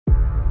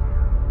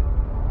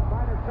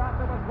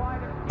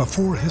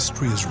Before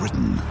history is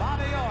written,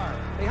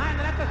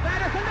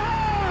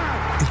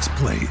 it's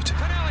played.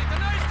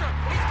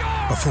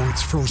 Before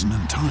it's frozen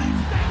in time,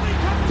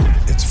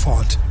 it's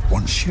fought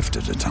one shift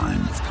at a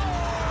time.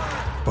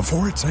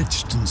 Before it's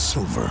etched in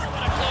silver,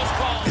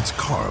 it's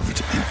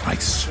carved in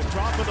ice.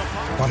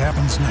 What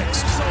happens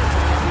next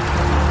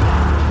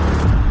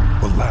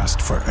will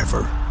last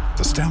forever.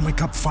 The Stanley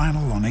Cup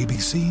Final on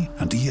ABC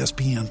and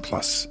ESPN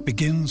Plus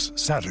begins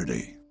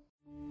Saturday.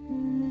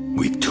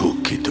 We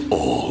took it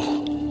all.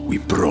 We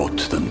brought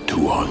them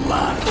to our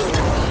land.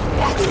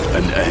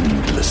 An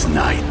endless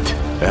night,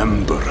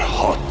 ember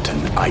hot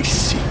and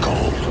icy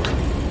cold.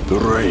 The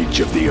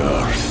rage of the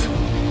earth.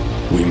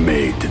 We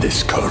made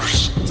this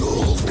curse.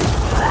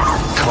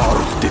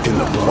 Carved it in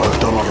the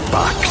blood on our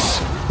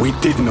backs. We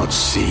did not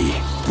see.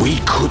 We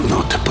could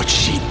not, but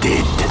she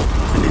did.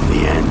 And in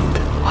the end...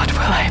 What will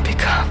I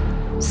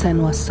become?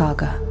 Senua's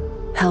Saga.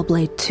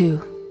 Hellblade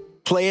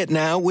 2. Play it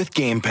now with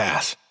Game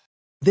Pass.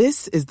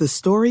 This is the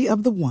story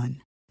of the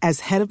one. As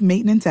head of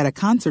maintenance at a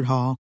concert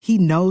hall, he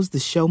knows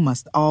the show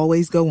must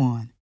always go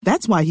on.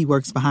 That's why he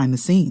works behind the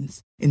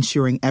scenes,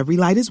 ensuring every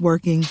light is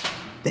working,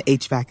 the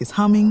HVAC is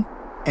humming,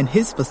 and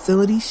his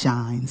facility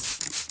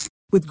shines.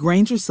 With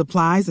Grainger's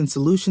supplies and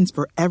solutions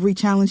for every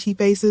challenge he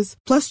faces,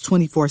 plus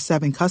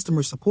 24/7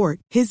 customer support,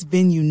 his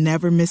venue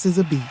never misses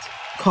a beat.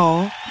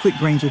 Call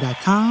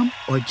quickgrainger.com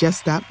or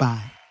just stop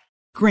by.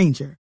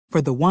 Grainger,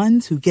 for the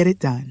ones who get it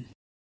done.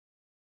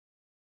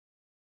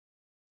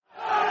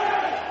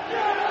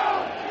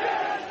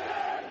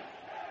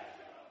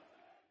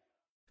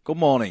 Good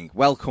morning.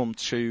 Welcome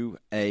to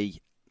a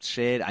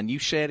new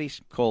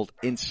series called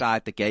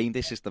Inside the Game.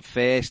 This is the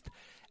first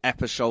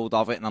episode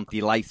of it, and I'm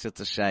delighted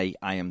to say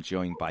I am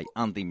joined by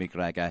Andy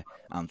McGregor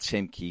and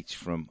Tim Keach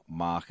from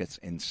Market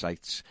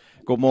Insights.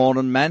 Good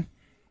morning, men.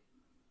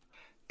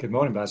 Good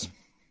morning, Baz.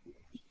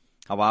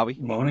 How are we?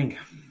 Morning.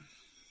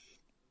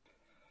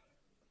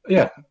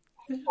 Yeah,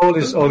 all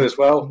is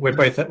well. We're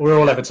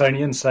all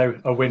Evertonians, so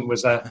a win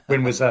was a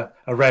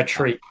rare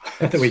treat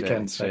at the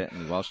weekend. It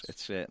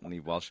certainly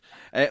was.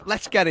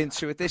 Let's get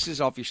into it. This is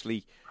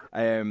obviously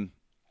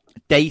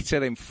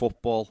data in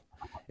football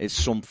is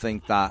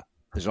something that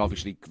has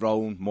obviously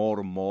grown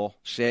more and more.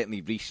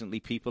 Certainly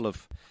recently,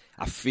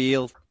 I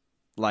feel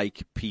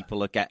like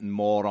people are getting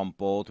more on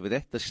board with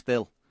it. There's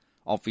still,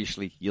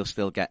 obviously, you'll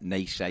still get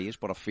naysayers,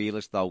 but I feel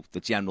as though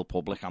the general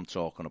public, I'm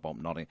talking about,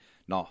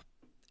 not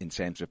in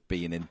terms of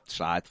being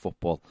inside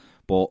football,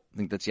 but I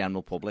think the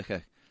general public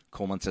are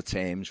coming to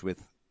terms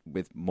with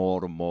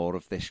more and more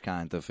of this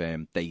kind of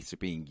data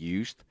being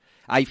used.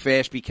 I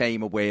first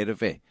became aware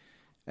of it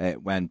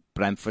when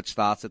Brentford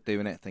started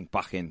doing it, I think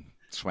back in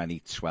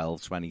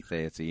 2012,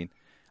 2013.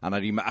 And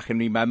I can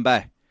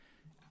remember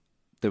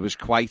there was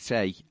quite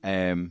a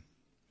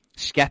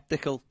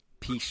sceptical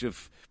piece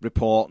of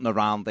reporting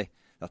around it,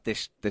 that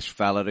this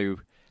fella who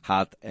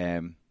had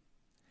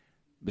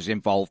was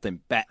involved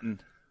in betting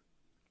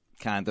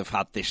kind of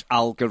had this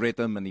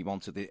algorithm and he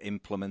wanted to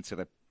implement it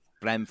at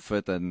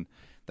Brentford, and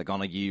they're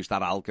going to use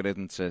that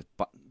algorithm to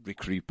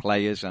recruit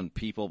players, and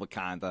people were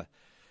kind of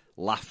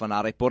laughing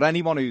at it. But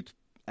anyone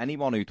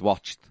who'd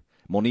watched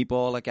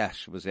Moneyball, I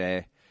guess,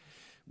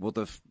 would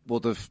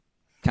have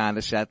kind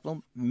of said,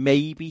 well,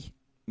 maybe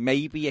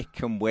it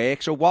can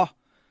work. So what?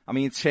 I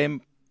mean,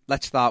 Tim,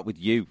 let's start with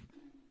you.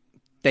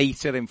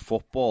 Data in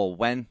football.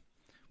 When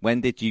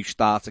did you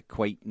start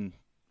equating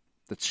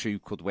the two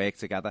could work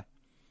together?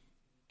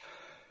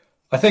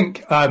 I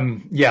think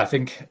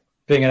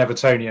being an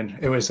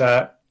Evertonian,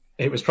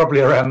 it was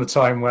probably around the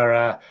time where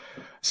I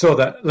saw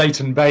that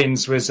Leighton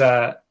Baines was.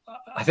 I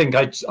think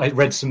I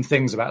read some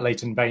things about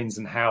Leighton Baines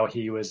and how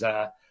he was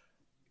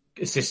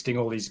assisting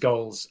all these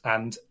goals,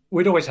 and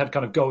we'd always had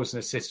kind of goals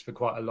and assists for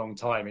quite a long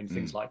time in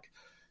things like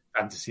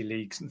fantasy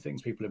leagues and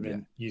things. People have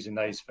been using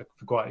those for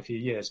quite a few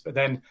years, but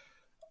then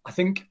I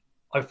think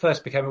I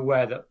first became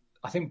aware that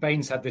I think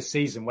Baines had this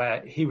season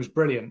where he was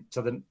brilliant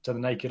to the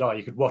naked eye.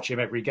 You could watch him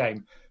every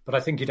game, but I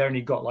think he'd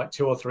only got like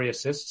 2 or 3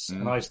 assists.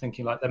 And I was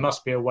thinking, like, there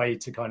must be a way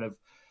to kind of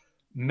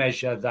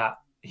measure that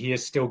he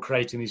is still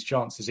creating these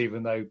chances,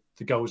 even though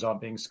the goals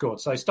aren't being scored.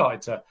 So I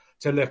started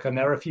to look, and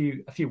there are a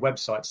few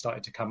websites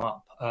started to come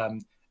up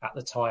at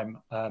the time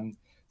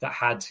that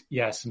had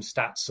some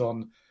stats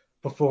on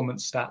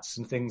performance stats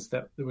and things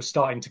that were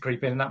starting to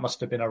creep in. And that must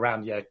have been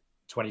around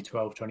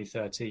 2012,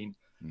 2013.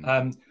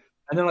 And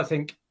then I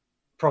think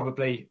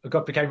probably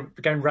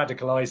became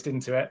radicalised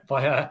into it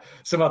by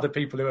some other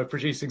people who were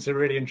producing some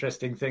really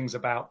interesting things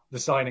about the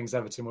signings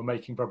Everton were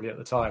making probably at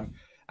the time.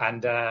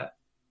 And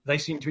they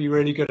seemed to be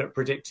really good at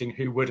predicting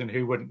who would and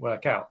who wouldn't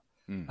work out,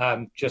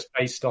 just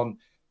based on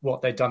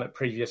what they'd done at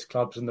previous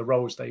clubs and the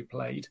roles they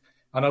played.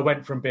 And I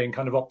went from being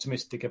kind of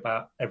optimistic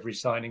about every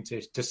signing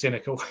to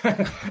cynical.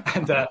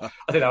 And I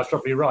think I was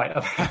probably right.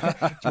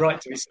 It's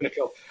right to be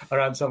cynical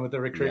around some of the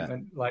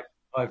recruitment, like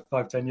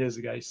 5-10 years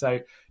ago. So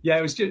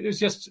it was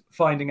just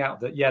finding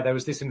out that there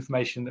was this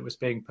information that was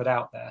being put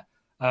out there,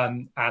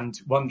 and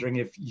wondering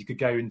if you could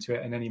go into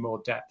it in any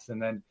more depth.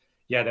 And then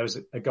there was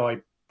a guy,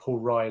 Paul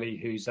Riley,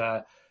 who's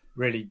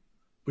really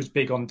was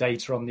big on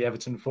data on the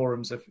Everton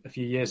forums a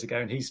few years ago,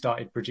 and he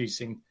started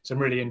producing some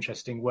really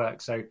interesting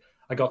work. So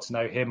I got to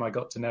know him. I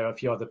got to know a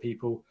few other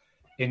people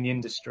in the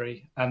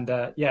industry, and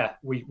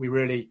we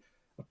really,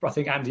 I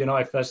think Andy and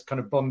I first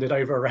kind of bonded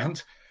over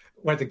around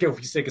whether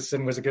Gylfi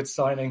Sigurdsson was a good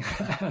signing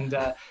and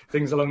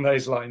things along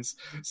those lines.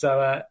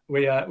 So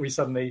we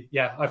suddenly,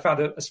 I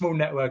found a small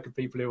network of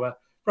people who were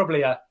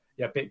probably a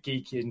bit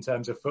geeky in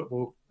terms of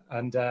football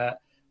and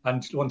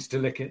wanted to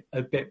look at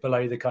a bit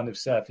below the kind of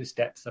surface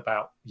depth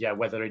about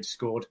whether he'd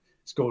scored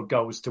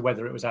goals, to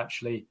whether it was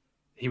actually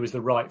he was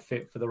the right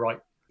fit for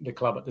the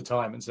club at the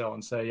time and so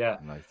on. So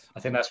right. I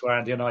think that's where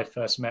Andy and I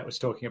first met, was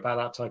talking about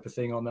that type of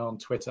thing on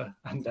Twitter,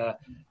 and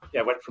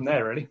went from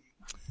there really.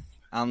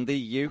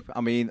 Andy,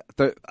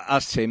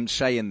 as Tim's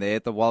saying there,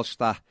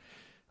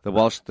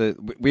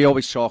 we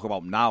always talk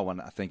about now,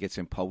 and I think it's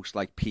in post,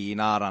 like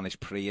Pienaar and his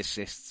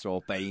pre-assists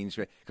or Baines,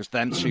 because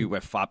them two were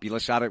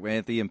fabulous at it,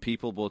 weren't they? And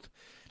people would,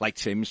 like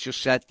Tim's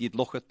just said, you'd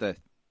look after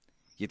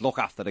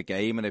the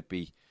game and it'd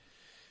be,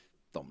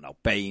 don't know,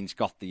 Baines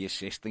got the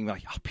assist, and you're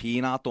like,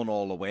 Pienaar done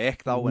all the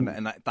work though,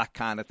 and that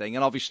kind of thing.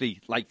 And obviously,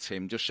 like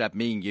Tim just said,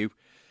 me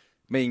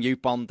and you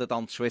bonded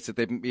on Twitter,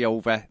 didn't we,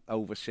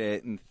 over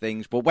certain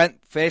things. But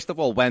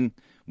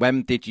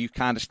when did you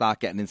kind of start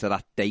getting into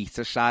that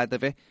data side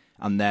of it,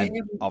 and then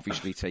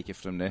obviously take it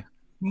from there?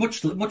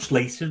 Much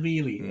later,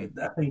 really.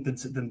 I think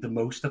than the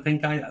most. I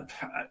think I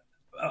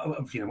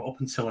up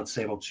until I'd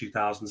say about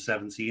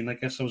 2017, I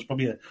guess I was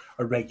probably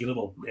a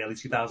regular, early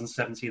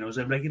 2017. I was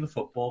a regular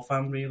football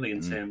fan, really,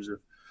 in terms of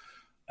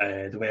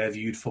the way I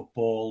viewed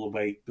football,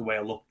 the way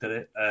I looked at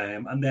it.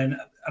 And then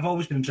I've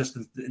always been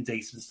interested in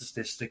data and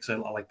statistics. I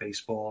like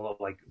baseball,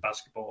 I like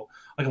basketball,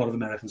 I like a lot of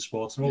American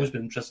sports. I've always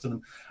been interested in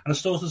them. And I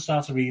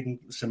started reading,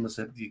 similar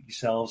to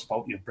yourselves,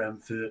 about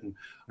Brentford and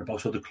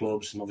about other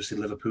clubs. And obviously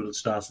Liverpool had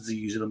started to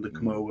use it under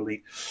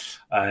Comolli.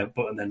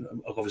 And then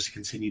I've obviously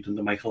continued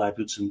under Michael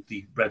Edwards and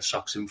the Red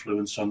Sox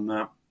influence on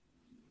that.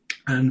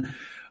 And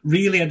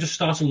really, I just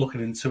started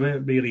looking into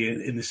it, really,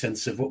 in the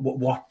sense of what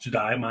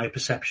my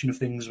perception of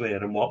things were,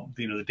 and what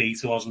the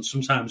data was. And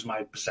sometimes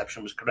my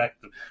perception was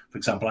correct. For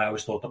example, I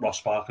always thought that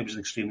Ross Barkley was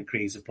an extremely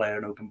creative player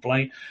in open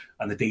play,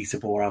 and the data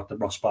bore out that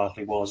Ross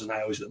Barkley was. And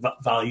I always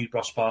valued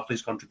Ross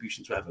Barkley's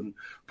contribution to Everton,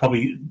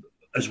 probably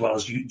as well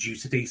as due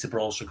to data, but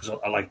also because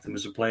I liked him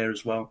as a player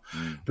as well.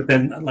 But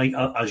then, like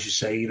as you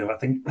say, I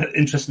think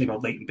interestingly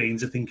about Leighton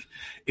Baines, I think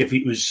if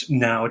it was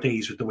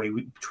nowadays with the way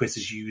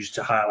Twitter's used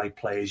to highlight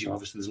players,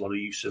 obviously there's a lot of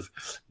use of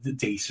the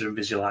data and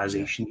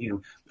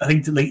visualization. I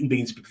think Leighton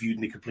Baines would be viewed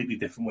in a completely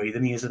different way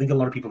than he is. I think a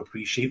lot of people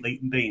appreciate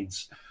Leighton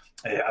Baines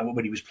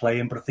when he was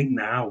playing, but I think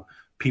now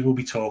people will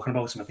be talking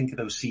about him. I think of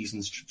those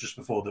seasons just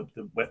before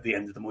the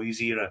end of the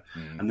Moyes era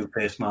and the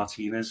first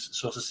Martinez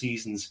sort of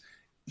seasons.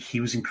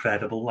 He was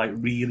incredible, like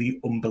really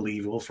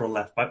unbelievable for a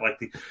left back.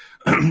 Like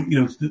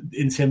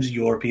in terms of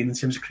European, in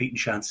terms of creating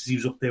chances, he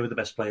was up there with the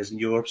best players in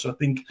Europe. So I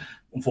think,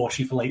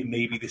 unfortunately for Leighton,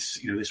 maybe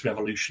this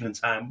revolution in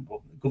time,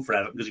 good for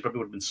Everton, because he probably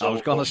would have been sold. I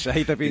was going to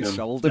say they've been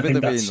sold if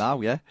they've been now,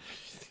 yeah.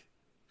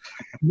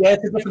 Yeah,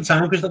 it's a different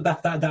time because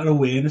that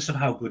awareness of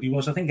how good he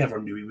was. I think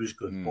everyone knew he was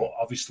good, but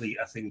obviously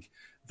I think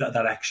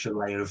that extra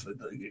layer of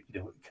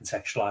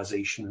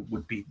contextualization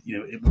would be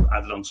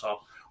added on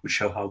top, would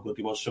show how good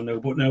he was. So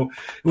it would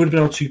have been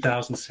about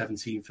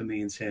 2017 for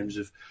me in terms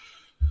of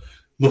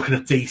looking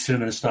at data,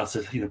 and I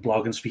started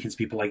blogging, speaking to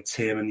people like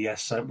Tim, and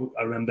yes, I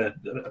remember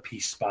a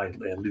piece by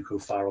Luke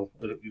O'Farrell.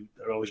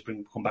 I always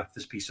come back to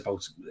this piece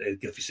about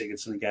Gylfi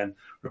Sigurdsson again,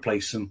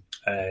 replacing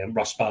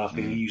Ross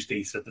Barkley. He used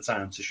data at the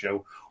time to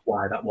show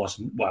why that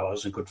wasn't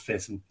a good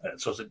fit, and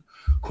sort of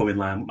come in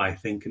line with my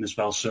thinking as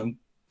well. So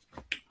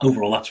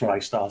overall, that's where I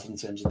started in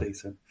terms of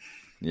data.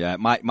 Yeah,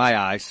 my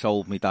eyes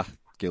told me that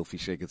Gylfi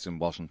Sigurdsson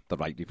wasn't the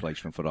right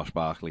replacement for Ross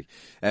Barkley.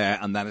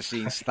 And then I've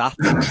seen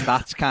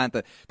stats kind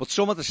of... But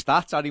some of the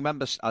stats, I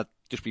remember,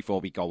 just before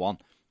we go on,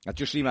 I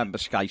just remember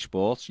Sky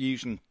Sports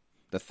using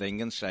the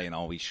thing and saying,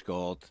 he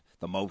scored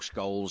the most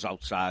goals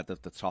outside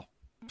of the top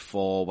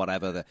four,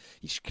 whatever.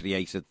 He's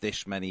created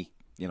this many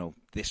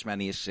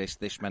assists,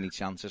 this many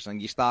chances.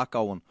 And you start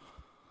going,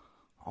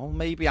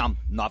 maybe I'm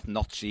not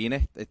seeing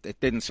it.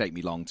 It didn't take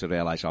me long to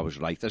realise I was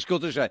right. As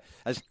good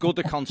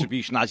a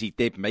contribution as he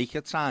did make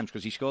at times,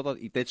 because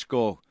he did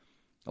score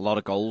a lot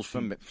of goals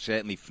from,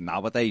 certainly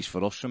nowadays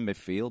for us, from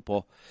midfield.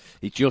 But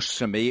it just,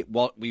 to me,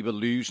 we were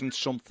losing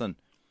something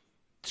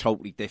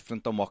totally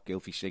different than what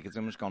Gylfi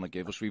Sigurdsson was going to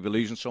give us. We were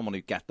losing someone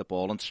who'd get the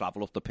ball and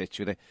travel up the pitch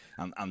with it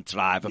and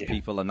drive at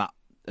people, and that.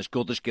 As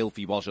good as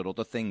Gylfi was at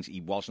other things, he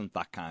wasn't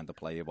that kind of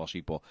player, was he?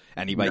 But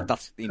anyway,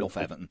 that's enough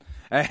Everton.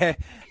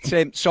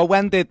 Tim, so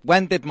when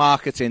did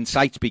Market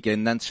Insights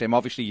begin then, Tim?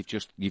 Obviously,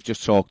 you've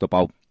just talked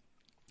about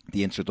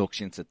the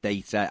introduction to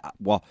data.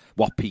 What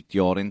piqued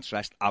your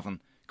interest? Having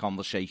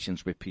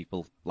conversations with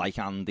people like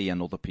Andy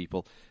and other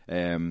people.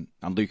 And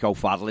Luke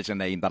O'Farrell is a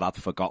name that I'd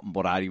forgotten,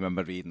 but I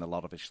remember reading a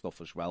lot of his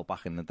stuff as well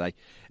back in the day.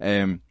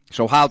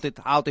 So how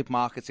did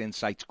Market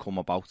Insights come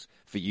about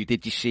for you?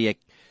 Did you see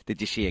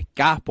a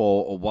gap,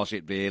 or was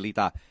it really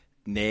that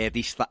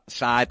nerdy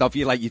side of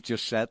you, like you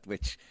just said,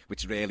 which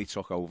really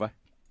took over?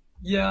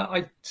 Yeah,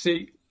 I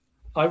see.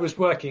 I was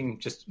working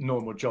just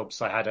normal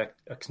jobs. I had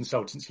a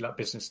consultancy, like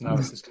business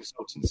analysis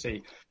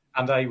consultancy,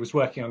 and I was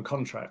working on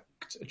contract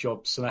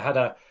jobs. And I had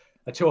a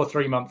 2 or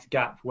 3 month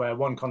gap where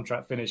one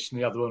contract finished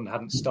and the other one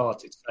hadn't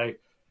started. So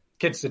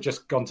kids had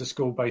just gone to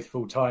school both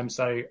full time.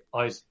 So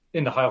I was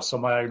in the house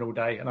on my own all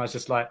day, and I was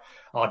just like,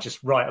 I'll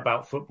just write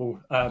about football.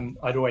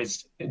 I'd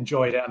always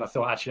enjoyed it, and I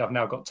thought, actually, I've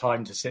now got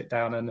time to sit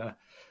down and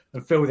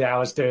fill the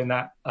hours doing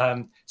that.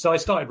 So I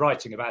started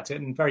writing about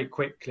it, and very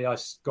quickly I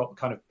got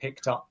kind of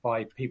picked up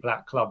by people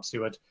at clubs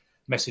who had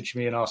messaged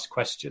me and asked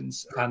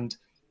questions. And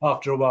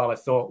after a while, I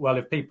thought, well,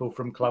 if people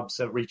from clubs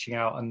are reaching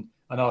out and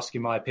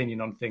asking my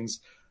opinion on things,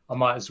 I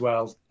might as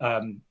well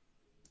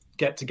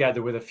get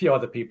together with a few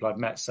other people I've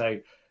met. So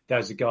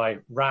there's a guy,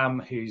 Ram,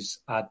 who's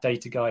a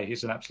data guy,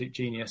 who's an absolute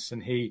genius.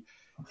 And he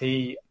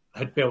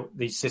had built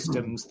these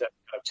systems that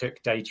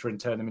took data and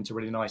turned them into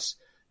really nice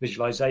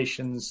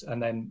visualizations.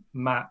 And then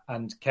Matt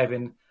and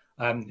Kevin,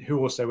 who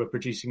also were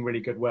producing really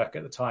good work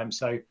at the time.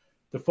 So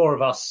the four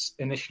of us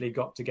initially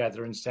got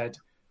together and said,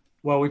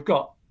 well, we've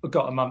got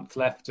a month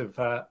left of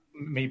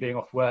me being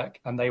off work.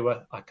 And they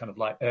were kind of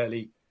like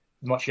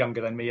much younger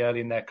than me,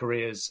 early in their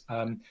careers.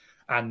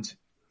 And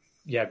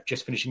yeah,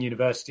 just finishing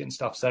university and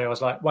stuff. So I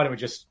was like, why don't we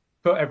just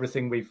put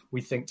everything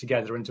we think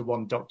together into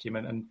one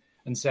document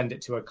and send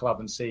it to a club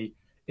and see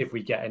if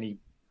we get any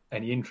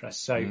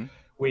interest. So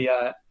we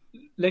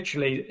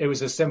literally, it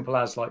was as simple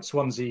as like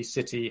Swansea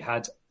City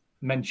had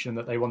mentioned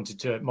that they wanted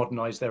to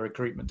modernise their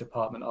recruitment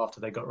department after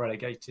they got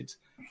relegated.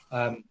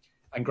 And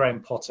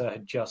Graham Potter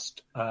had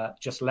just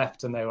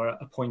left, and they were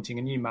appointing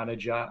a new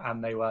manager,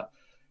 and they were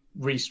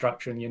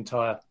restructuring the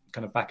entire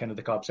kind of back end of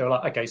the club. So we're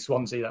like, okay,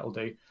 Swansea, that'll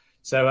do.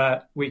 So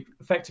we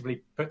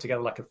effectively put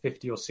together like a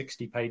 50 or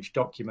 60 page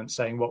document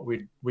saying what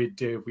we'd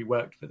do if we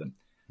worked for them,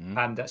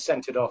 and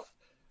sent it off.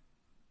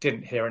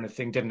 Didn't hear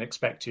anything, didn't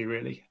expect to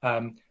really.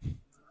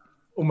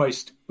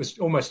 Was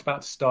almost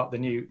about to start the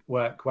new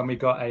work when we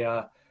got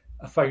a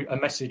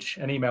message,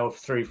 an email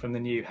through from the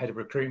new head of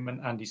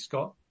recruitment, Andy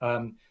Scott,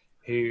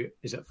 who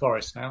is at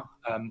Forest now.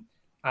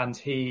 And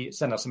he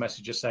sent us a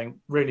message just saying,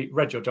 really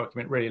read your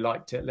document, really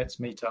liked it, let's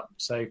meet up.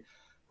 So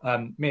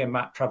me and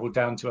Matt travelled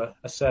down to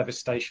a service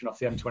station off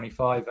the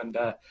M25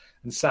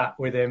 and sat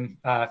with him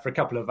for a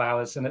couple of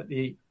hours. And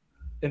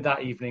in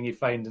that evening, he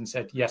phoned and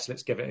said, yes,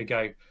 let's give it a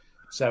go.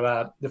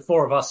 So the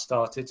four of us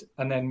started.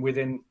 And then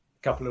within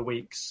a couple of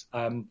weeks,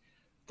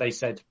 they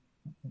said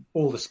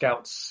all the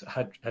scouts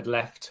had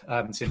left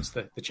since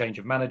the change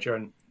of manager.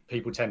 And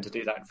people tend to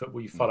do that in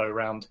football. You follow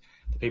around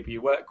the people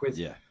you work with.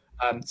 Yeah.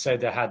 So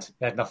they had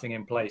nothing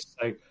in place.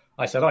 So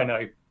I said, I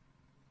know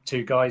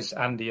two guys,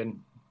 Andy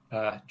and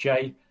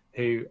Jay,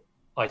 who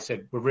I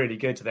said were really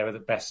good. They were the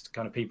best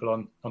kind of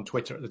people on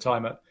Twitter at the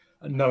time at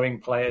knowing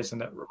players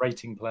and at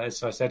rating players.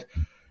 So I said,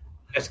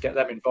 let's get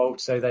them involved.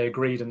 So they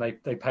agreed, and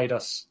they paid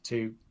us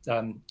to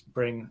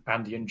bring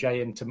Andy and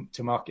Jay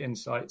into Market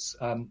Insights.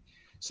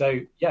 So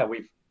yeah,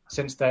 we've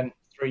since then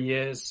 3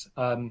 years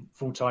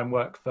full-time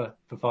work for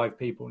 5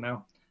 people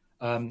now,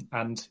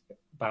 and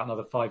about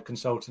another 5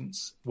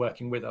 consultants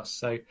working with us.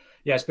 So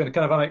yeah, it's been a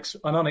kind of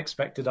an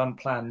unexpected,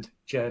 unplanned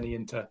journey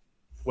into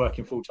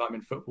working full-time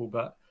in football,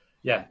 but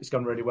yeah, it's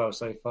gone really well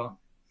so far.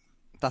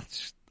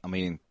 That's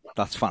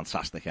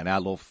fantastic, and I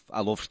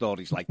love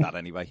stories like that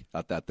anyway.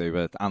 That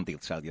do. Andy will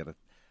tell you that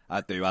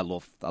I do. I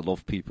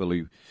love people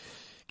who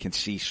can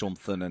see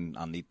something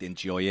and they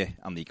enjoy it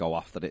and they go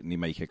after it and they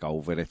make a go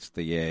of it. It's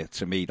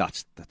to me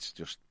that's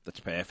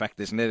perfect,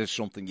 isn't it? It's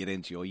something you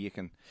enjoy. You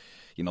can,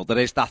 there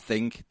is that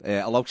thing.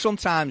 Although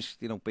sometimes,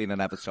 being an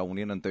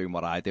Evertonian and doing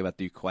what I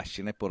do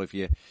question it. But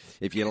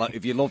if you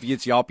love your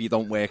job, you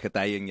don't work a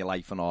day in your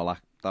life and all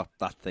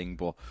that thing.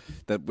 But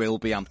there will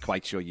be, I'm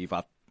quite sure you've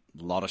had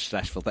a lot of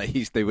stressful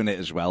days doing it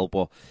as well.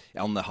 But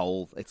on the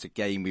whole, it's a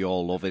game we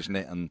all love, isn't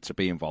it? And to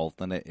be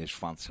involved in it is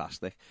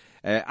fantastic.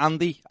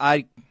 Andy,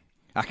 I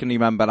can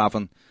remember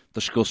having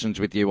discussions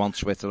with you on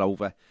Twitter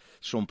over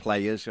some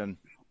players, and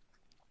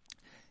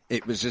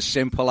it was as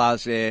simple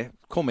as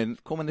come in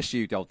the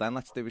studio, then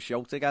let's do a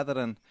show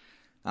together,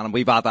 and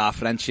we've had our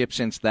friendship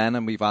since then,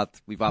 and we've had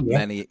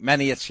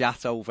many a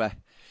chat over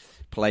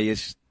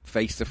players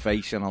face to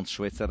face and on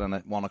Twitter and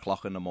at 1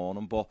 o'clock in the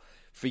morning. But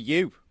for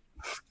you,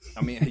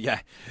 for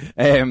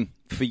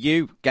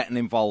you getting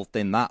involved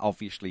in that,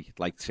 obviously,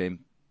 like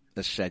Tim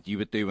has said, you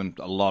were doing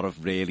a lot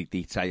of really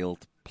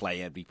detailed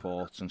player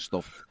reports and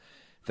stuff,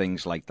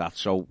 things like that.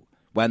 So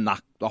when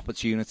that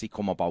opportunity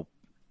come about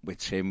with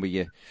Tim, were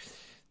you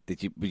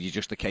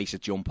just a case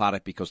of jump at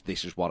it because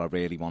this is what I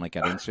really want to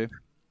get into?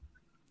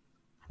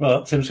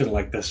 Well, Tim's going to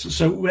like this.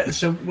 So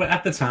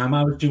at the time,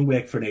 I was doing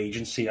work for an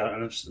agency,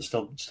 and I'm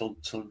still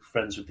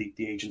friends with the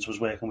agents I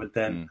was working with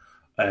then.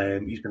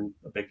 He's been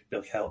a big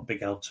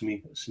help to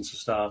me since I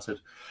started.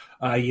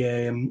 I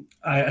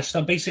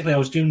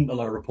was doing a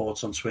lot of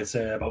reports on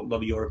Twitter about a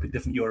lot of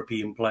different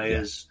European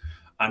players,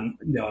 and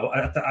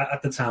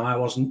at the time I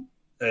wasn't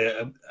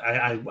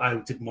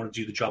I didn't want to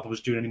do the job I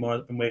was doing anymore.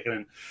 I've been working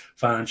in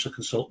financial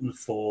consulting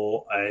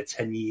for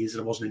 10 years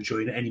and I wasn't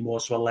enjoying it anymore,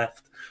 so I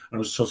left. And I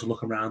was sort of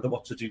looking around at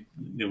what to do,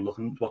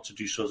 looking what to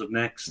do sort of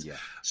next. Yeah.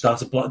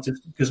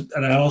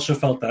 And I also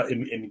felt that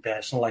in my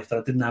personal life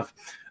that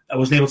I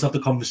wasn't able to have the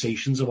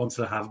conversations I wanted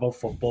to have about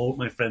football with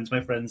my friends.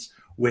 My friends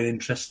were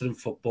interested in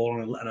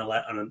football on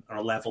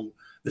a level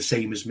the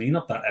same as me.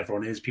 Not that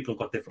everyone is. People have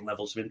got different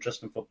levels of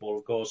interest in football,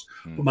 of course.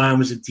 But mine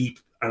was a deep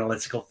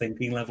analytical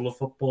thinking level of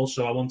football.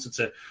 So I wanted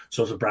to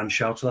sort of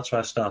branch out. So that's why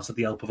I started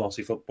the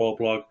Ep1 football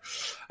blog.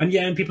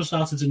 And people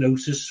started to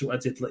notice. So I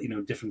did,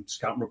 different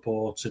scouting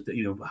reports,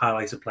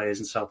 highlighted players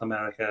in South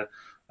America.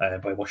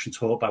 By watching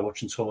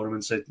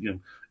tournaments, I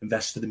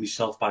invested in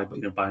myself by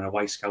buying a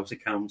White Scout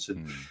account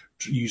and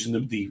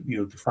using the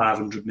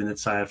 500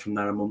 minutes I had from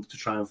there a month to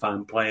try and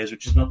find players,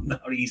 which is not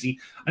easy.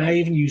 And I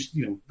even used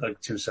like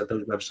Tim said,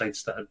 those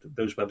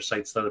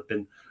websites that have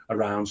been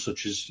around,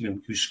 such as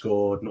Who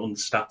Scored and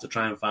Understat, to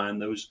try and find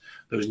those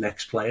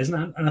next players.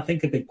 And I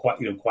think I did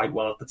quite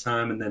well at the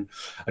time. And then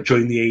I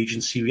joined the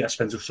agency. I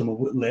spent a summer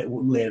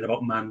learning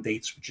about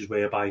mandates, which is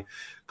whereby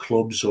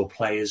clubs or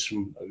players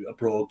from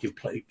abroad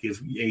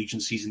give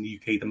agencies in the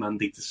UK the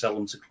mandate to sell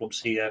them to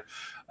clubs here.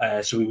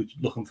 So we were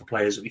looking for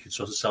players that we could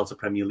sort of sell to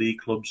Premier League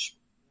clubs.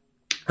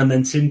 And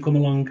then Tim come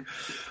along.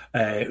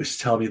 It was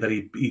to tell me that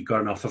he'd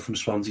got an offer from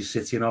Swansea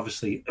City, and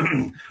obviously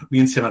me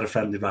and Tim had a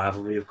friendly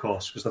rivalry, of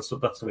course, because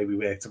that's the way we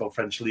worked about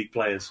French league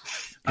players.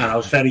 And I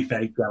was very,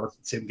 very jealous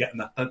of Tim getting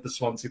the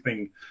Swansea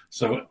thing.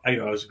 So I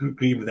was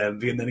agreeing with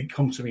envy, and then he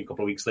come to me a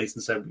couple of weeks later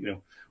and said,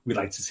 we'd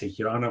like to take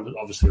you on. I was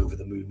obviously over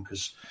the moon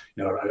because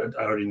I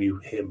already knew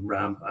him,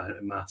 Ram,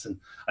 and Matt, and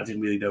I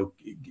didn't really know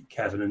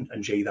Kevin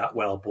and Jay that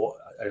well, but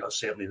I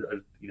certainly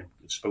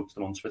spoke to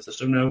them on Twitter.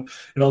 So no,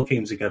 it all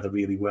came together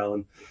really well,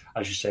 and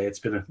as you say, it's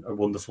been a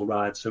wonderful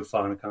ride so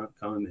far, and I can't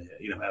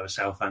ever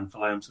say how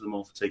thankful I am to them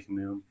all for taking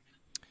me on.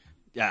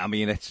 Yeah, I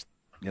mean, it's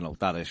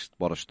that is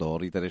what a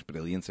story. That is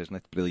brilliant, isn't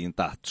it? Brilliant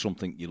that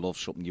something you love,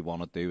 something you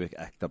want to do.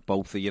 That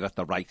both of you at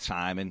the right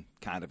time and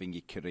kind of in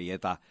your career.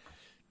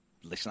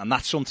 Listen, and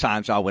that's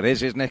sometimes how it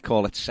is, isn't it?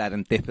 Call it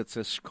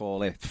serendipitous,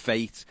 call it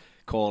fate,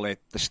 call it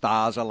the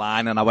stars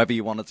aligning, however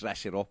you want to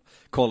dress it up.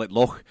 Call it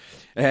luck.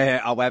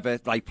 However,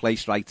 right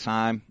place, right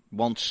time.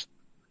 Once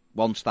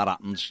that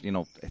happens,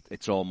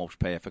 it's almost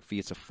perfect for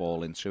you to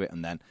fall into it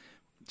and then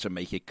to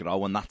make it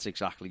grow. And that's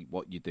exactly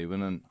what you're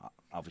doing. And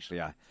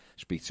obviously, I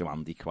speak to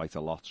Andy quite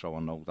a lot, so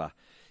I know that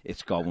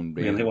it's going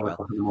really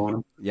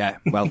well. Yeah,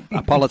 well, I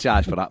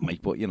apologise for that,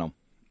 mate, but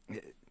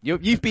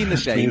you've been the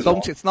same.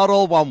 It's not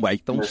all one way.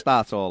 Don't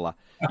start all that.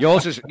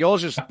 Yours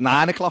is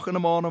 9 o'clock in the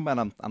morning when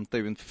I'm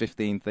doing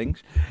 15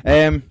 things.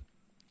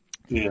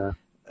 Yeah.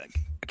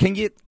 Can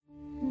you?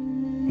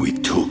 We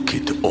took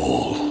it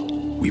all.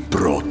 We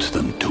brought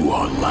them to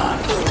our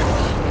land.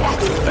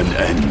 An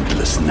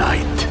endless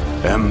night,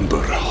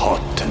 ember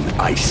hot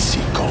and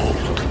icy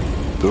cold.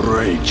 The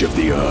rage of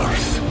the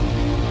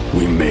earth.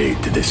 We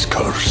made this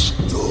curse.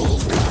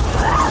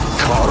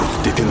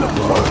 Carved it in the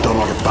blood on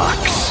our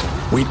backs.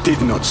 We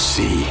did not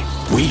see.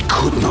 We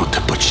could not,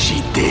 but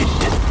she did.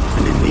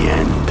 And in the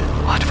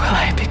end... What will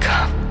I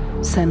become?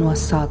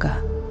 Senua's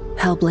Saga.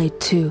 Hellblade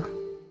 2.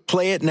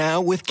 Play it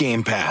now with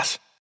Game Pass.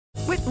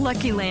 With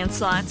Lucky Land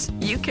Slots,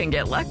 you can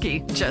get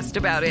lucky just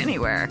about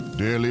anywhere.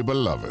 Dearly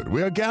beloved,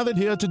 we are gathered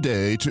here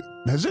today to...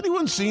 Has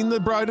anyone seen the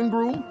bride and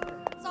groom?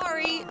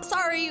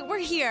 Sorry, we're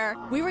here.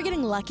 We were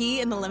getting lucky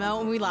in the limo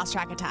and we lost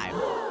track of time.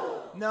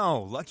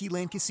 No, Lucky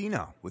Land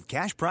Casino, with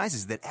cash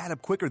prizes that add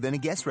up quicker than a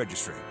guest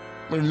registry.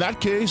 In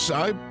that case,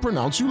 I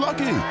pronounce you lucky.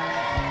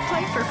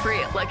 Play for free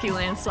at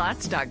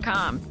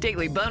LuckyLandSlots.com.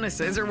 Daily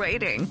bonuses are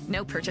waiting.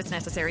 No purchase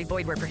necessary.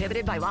 Void where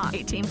prohibited by law.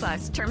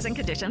 18+. Terms and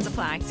conditions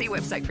apply. See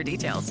website for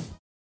details.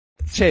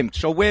 Tim,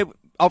 so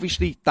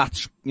obviously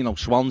that's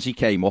Swansea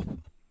came up.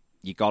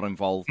 You got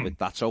involved with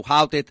that. So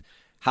how did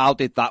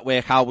that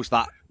work? How was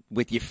that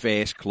with your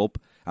first club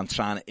and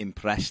trying to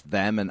impress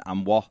them?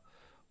 And what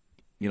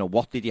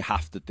did you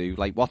have to do?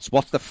 Like what's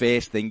the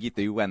first thing you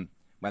do when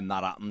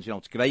that happens?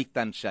 It's great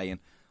then saying,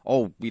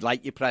 oh, we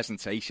like your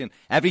presentation.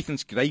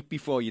 Everything's great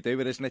before you do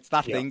it, isn't it? It's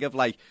that thing of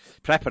like,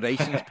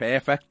 preparation's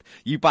perfect.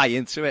 You buy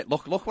into it.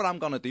 Look what I'm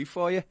going to do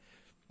for you.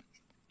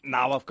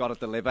 Now I've got to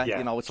deliver.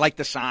 Yeah. It's like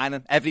the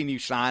signing. Every new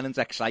signing's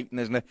exciting,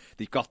 isn't it?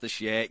 They've got the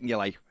shirt and you're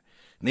like,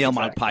 Neil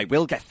Magpie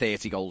will get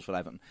 30 goals for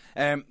Everton.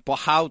 But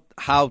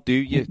how do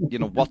you,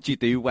 what do you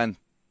do when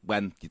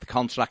the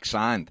contract's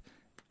signed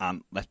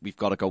and we've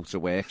got to go to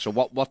work? So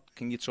what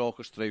can you talk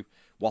us through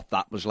what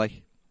that was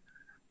like?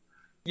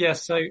 Yeah,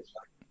 so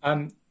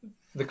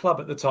the club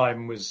at the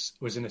time was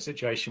in a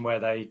situation where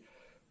they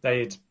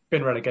had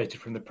been relegated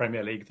from the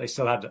Premier League. They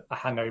still had a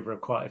hangover of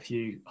quite a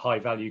few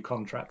high-value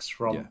contracts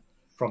from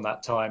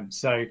that time.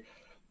 So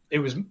it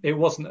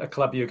wasn't a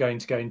club you're going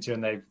to go into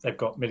and they've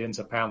got millions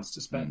of pounds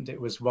to spend.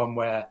 It was one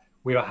where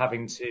we were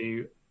having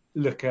to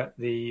look at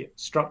the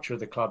structure of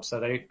the club. So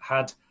they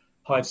had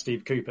hired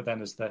Steve Cooper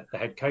then as the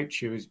head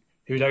coach,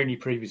 who'd only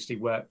previously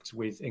worked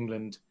with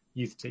England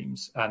youth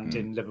teams and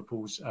in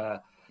Liverpool's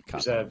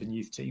reserve and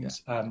youth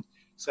teams.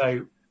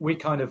 So we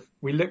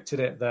looked at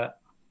it that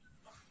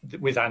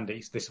with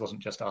Andy, this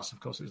wasn't just us, of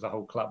course, it was the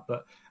whole club,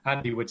 but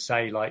Andy would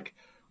say, like,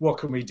 what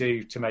can we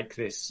do to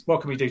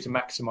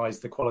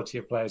maximise the quality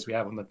of players we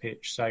have on the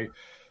pitch? So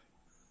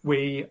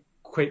we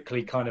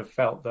quickly kind of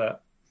felt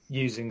that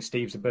using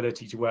Steve's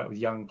ability to work with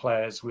young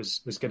players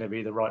was going to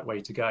be the right way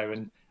to go,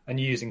 and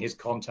using his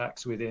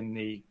contacts within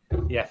the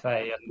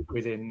FA and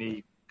within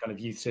the kind of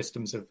youth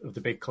systems of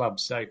the big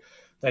clubs. So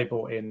they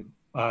brought in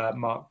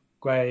Mark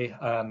Guay,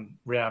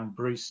 Ryan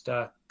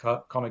Brewster,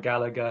 Conor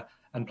Gallagher,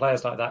 and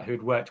players like that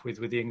who'd worked with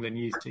the England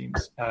youth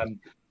teams,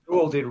 who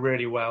all did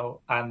really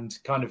well and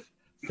kind of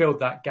filled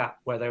that gap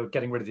where they were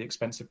getting rid of the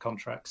expensive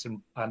contracts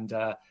and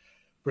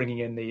bringing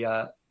in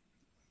the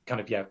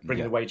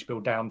bringing the wage bill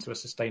down to a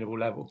sustainable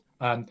level.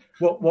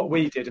 What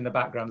we did in the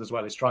background as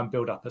well is try and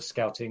build up a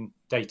scouting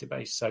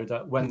database so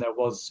that when there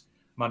was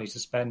money to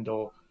spend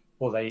or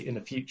they in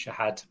the future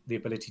had the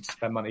ability to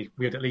spend money,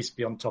 we'd at least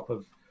be on top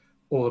of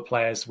all the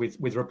players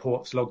with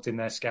reports logged in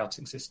their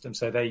scouting system.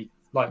 So they,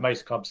 like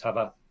most clubs, have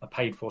a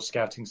paid for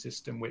scouting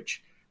system,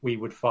 which we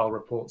would file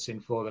reports in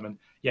for them. And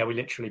we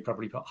literally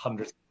probably put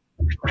hundreds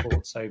of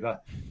reports over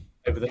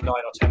the 9 or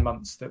 10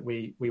 months that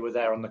we were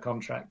there on the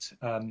contract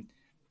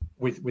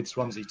with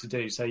Swansea to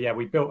do. So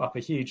we built up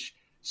a huge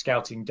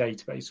scouting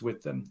database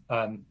with them.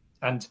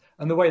 And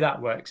the way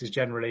that works is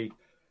generally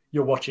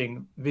you're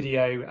watching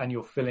video and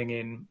you're filling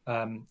in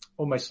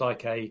almost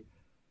like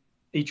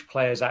each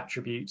player's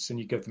attributes, and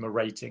you give them a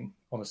rating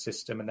on a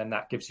system, and then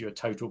that gives you a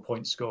total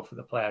point score for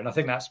the player. And I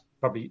think that's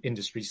probably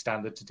industry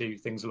standard to do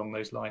things along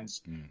those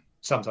lines.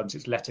 Sometimes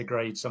it's letter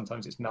grade,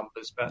 sometimes it's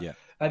numbers, but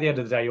at the end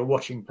of the day, you're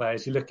watching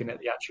players, you're looking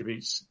at the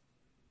attributes,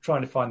 trying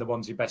to find the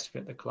ones who best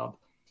fit the club.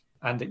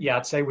 And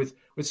I'd say with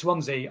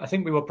Swansea, I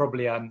think we were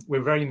probably we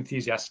were very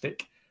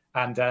enthusiastic,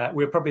 and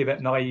we were probably a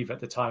bit naive at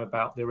the time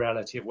about the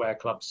reality of where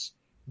clubs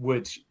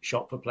would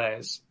shop for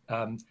players.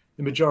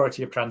 The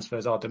majority of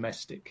transfers are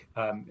domestic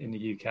in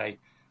the UK.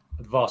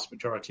 The vast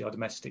majority are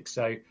domestic.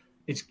 So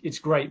it's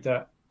great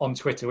that on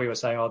Twitter we were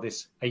saying,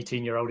 this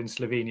 18-year-old in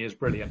Slovenia is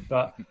brilliant.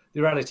 But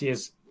the reality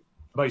is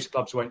most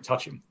clubs won't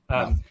touch him.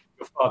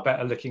 You're far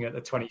better looking at the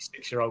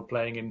 26-year-old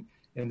playing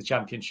in the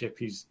Championship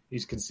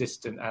who's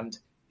consistent and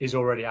is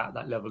already at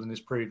that level and is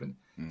proven.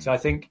 So I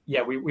think,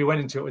 we went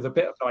into it with a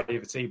bit of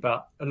naivety,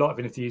 but a lot of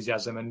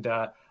enthusiasm. And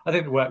I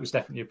think the work was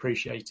definitely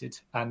appreciated.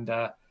 And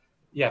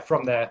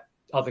from there,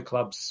 other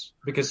clubs,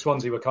 because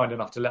Swansea were kind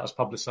enough to let us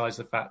publicise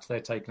the fact they're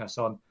taking us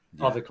on,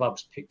 other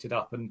clubs picked it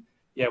up. And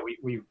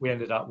we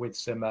ended up with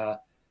some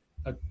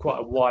quite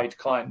a wide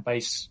client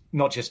base,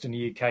 not just in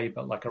the UK,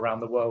 but like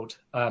around the world.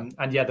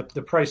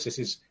 The process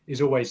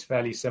is always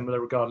fairly similar,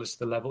 regardless of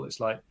the level. It's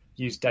like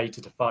use data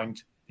to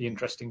find the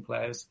interesting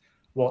players,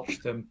 watch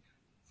them,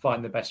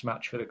 find the best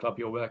match for the club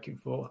you're working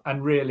for,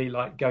 and really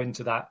like go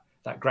into that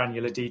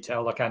granular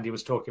detail, like Andy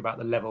was talking about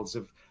the levels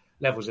of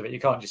it. You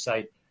can't just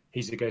say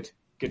he's a good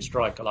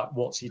striker, like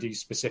what's he do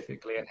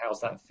specifically and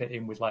how's that fit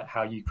in with like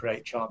how you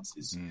create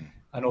chances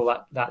and all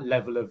that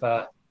level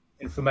of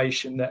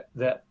information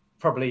that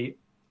probably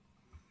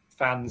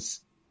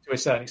fans to a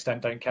certain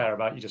extent don't care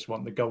about. You just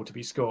want the goal to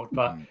be scored.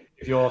 But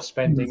if you're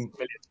spending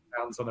millions of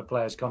pounds on a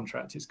player's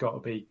contract, it's got to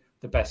be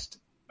the best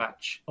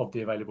match of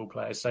the available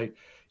players. So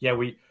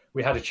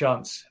we had a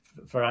chance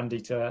for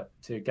Andy to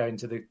go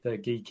into the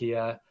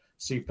geeky,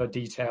 super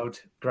detailed,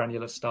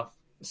 granular stuff.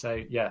 So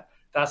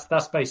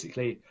that's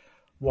basically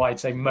what I'd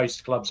say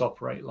most clubs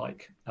operate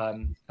like.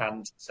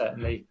 And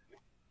certainly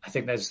I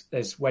think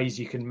there's ways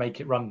you can make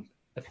it run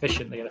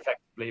efficiently and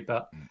effectively,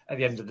 but at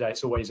the end of the day,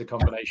 it's always a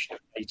combination of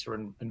data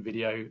and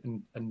video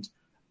and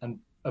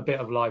a bit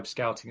of live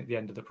scouting at the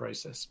end of the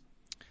process.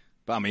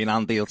 But I mean,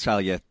 Andy will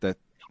tell you that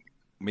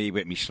me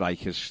with me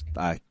strikers,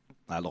 I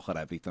look at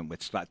everything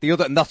with strikers. The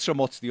other, not so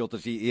much the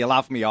others. He'll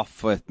have me off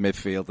for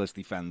midfielders,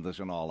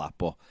 defenders, and all that.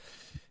 But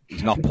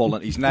he's not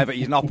pulling. He's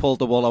not pulled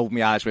the wool over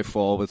my eyes with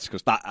forwards,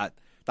 because that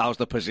was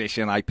the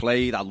position I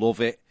played. I love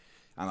it,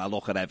 and I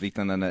look at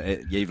everything.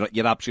 And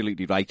you're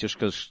absolutely right. Just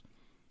because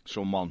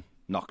someone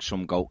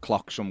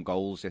clocks some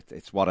goals,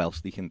 it's what else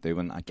they can do,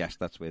 and I guess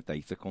that's where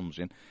data comes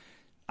in.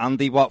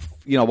 Andy,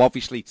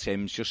 obviously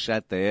Tim's just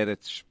said there,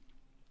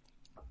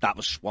 that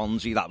was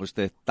Swansea. That was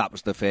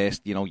the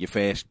first. You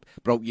first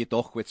broke your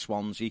duck with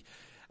Swansea,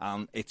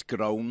 and it's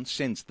grown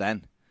since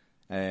then.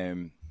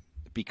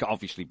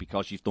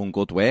 Because you've done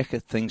good work.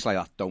 Things like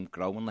that don't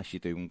grow unless you're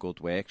doing good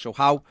work. So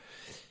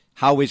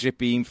how is it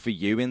been for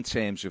you in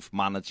terms of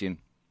managing?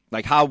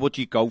 Like, how would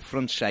you go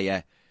from, say,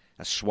 a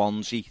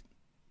Swansea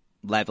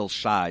level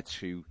side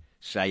to,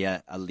 say,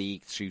 a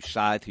League Two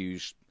side?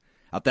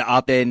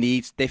 Are their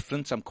needs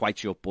different? I'm quite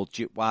sure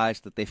budget wise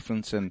they're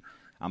different, and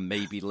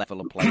maybe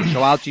level of players.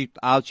 So how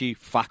do you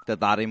factor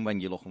that in when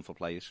you're looking for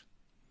players?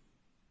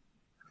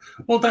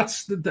 Well,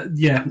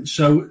 yeah.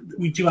 So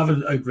we do have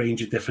a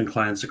range of different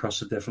clients across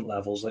the different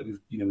levels. Like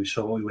we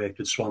saw when we worked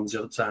with Swans the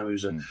other time.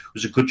 It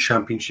was a good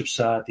championship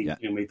side.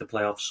 They made the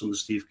playoffs under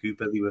Steve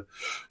Cooper. They were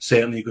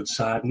certainly a good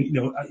side.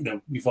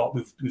 And,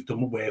 we've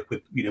done work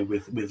with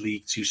with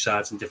League Two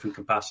sides in different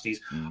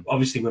capacities.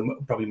 Obviously, we're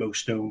probably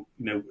most known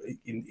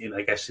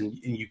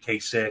in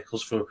UK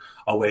circles for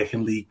our work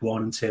in League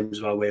One in terms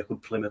of our work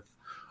with Plymouth,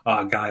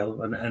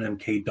 Argyle and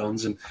MK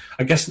Dons, and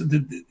I guess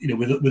with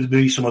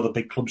maybe some other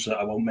big clubs that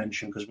I won't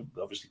mention because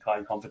obviously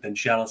client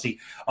confidentiality,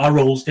 our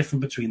role's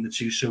different between the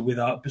two. So with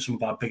some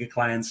of our bigger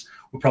clients,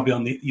 we're probably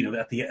on the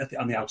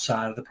on the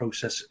outside of the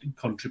process,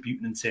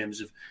 contributing in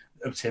terms of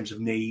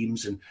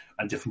names and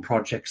different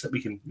projects that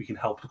we can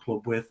help the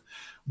club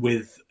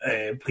with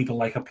people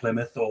like a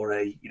Plymouth or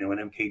an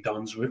MK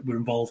Dons. We're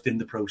involved in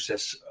the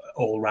process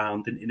all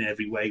round in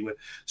every way. I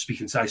speak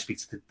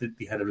to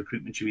the head of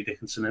recruitment, Jimmy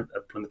Dickinson,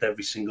 at Plymouth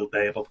every single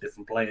day about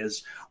different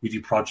players. We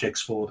do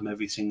projects for them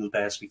every single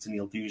day. I speak to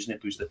Neil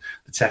Dewsnip, who's the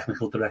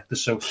technical director.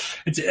 So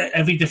it's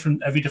every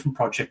different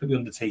project that we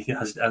undertake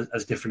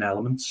has different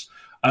elements.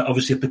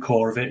 Obviously, at the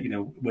core of it,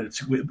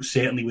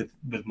 certainly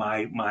with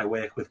my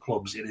work with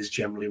clubs, it is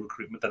generally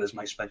recruitment. That is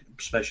my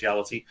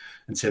speciality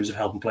in terms of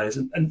helping players.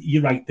 And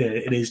you're right there;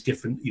 it is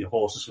different.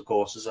 Horses for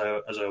courses,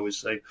 as I always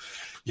say.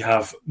 You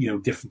have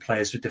different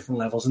players for different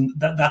levels, and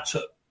that's.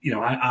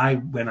 I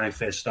when I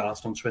first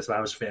started on Twitter,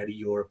 I was fairly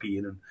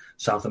European and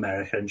South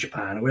America and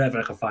Japan or wherever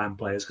I could find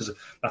players because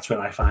that's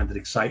where I find it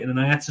exciting. And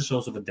I had to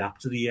sort of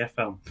adapt to the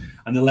EFL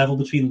and the level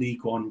between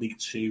League One, League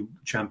Two,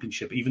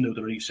 Championship, even though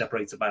they're only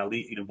separated by a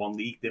league, one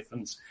league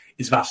difference,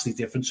 is vastly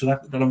different. So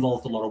that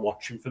involved a lot of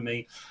watching for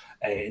me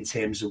in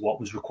terms of what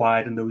was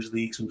required in those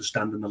leagues,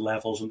 understanding the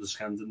levels,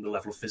 understanding the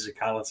level of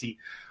physicality,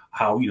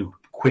 how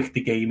quick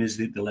the game is,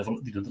 the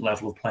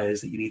level of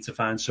players that you need to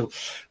find. So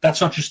that's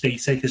not just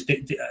data, because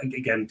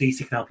again,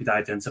 data can help you to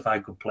identify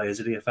good players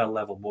at EFL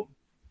level, but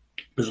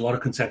there's a lot of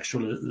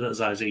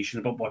contextualization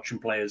about watching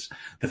players,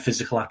 the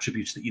physical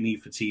attributes that you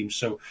need for teams.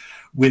 So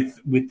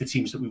with the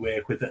teams that we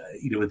work with, at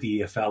the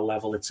EFL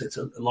level, it's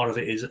a lot of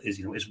it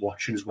is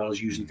watching as well as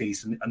using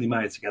data, and they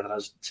marry it together.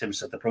 As Tim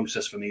said, the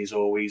process for me is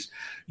always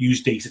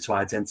use data to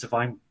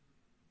identify.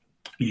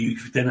 You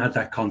then add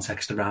that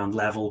context around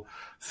level,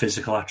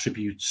 physical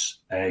attributes,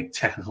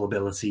 technical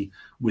ability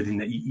within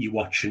that you're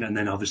watching, and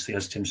then obviously,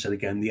 as Tim said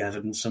again, the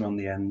evidence, and on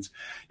the end,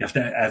 you have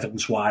to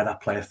evidence why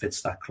that player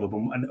fits that club.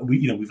 And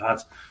we've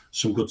had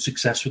some good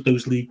success with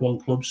those League One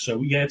clubs.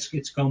 So yeah,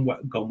 it's gone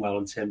well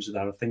in terms of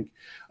that. I think,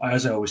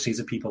 as I always say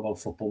to people about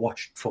football,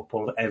 watch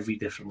football at every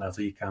different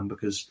level you can,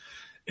 because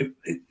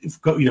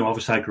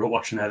obviously I grew up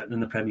watching Everton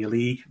in the Premier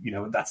League.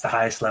 That's the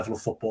highest level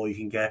of football you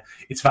can get.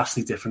 It's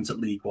vastly different at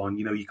League One.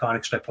 You can't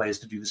expect players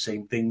to do the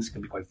same things. It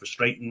can be quite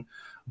frustrating,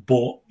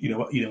 but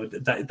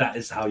that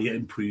is how you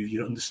improve.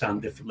 You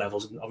understand different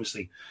levels, and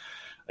obviously,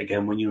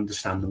 again, when you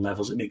understand the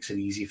levels, it makes it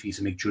easier for you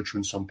to make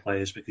judgments on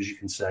players, because you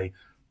can say,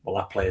 well,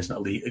 that player's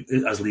not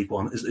League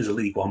One is a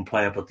League One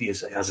player, but he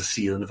has a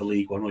ceiling of a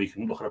League One. Or you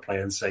can look at a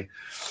player and say,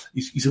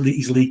 he's a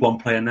League One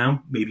player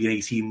now. Maybe in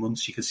 18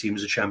 months, you can see him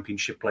as a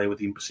Championship player with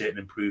certain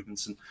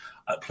improvements. And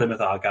at Plymouth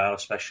Argyle,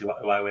 especially,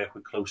 who I work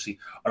with closely,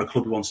 are a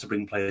club who wants to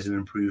bring players in and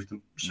improve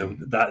them. So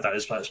that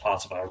is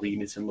part of our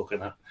remit in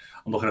looking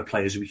at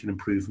players who we can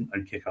improve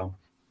and kick on.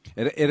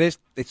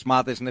 It's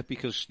mad, isn't it?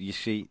 Because you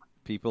see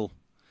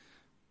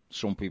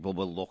some people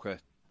will look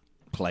at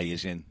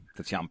players in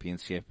the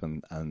Championship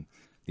and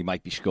they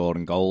might be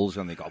scoring goals,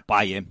 and they go,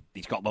 buy him.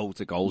 He's got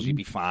loads of goals. He'd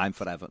be fine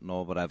for Everton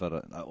or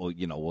whatever, or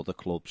other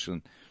clubs.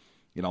 And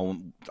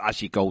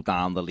as you go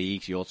down the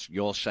leagues,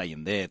 you're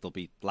saying there'll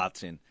be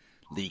lads in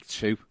League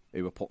Two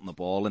who are putting the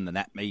ball in the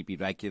net maybe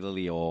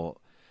regularly, or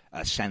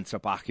a centre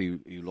back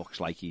who looks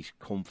like he's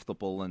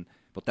comfortable.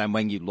 But then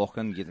when you look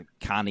and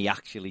can he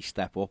actually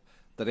step up?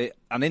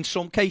 And in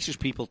some cases,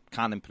 people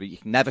can improve. You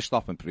can never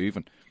stop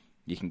improving.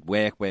 You can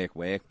work,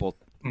 but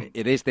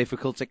it is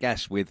difficult to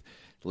guess with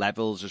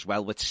levels as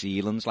well, with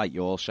ceilings, like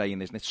you're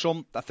saying, isn't it?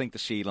 I think the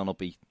ceiling will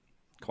be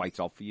quite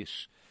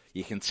obvious.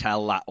 You can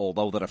tell that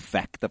although they're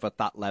effective at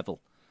that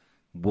level,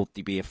 would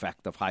they be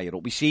effective higher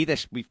up? We see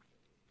this.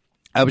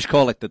 I always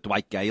call it the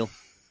Dwight Gale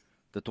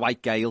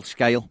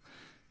scale.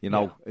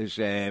 Is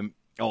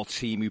old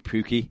Timu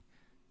Pukki.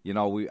 We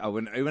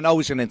know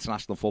he's an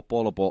international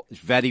footballer, but he's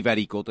very,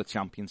 very good at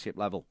Championship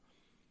level,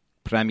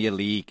 Premier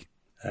League.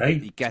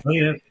 Hey,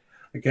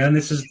 again,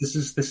 this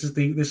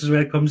is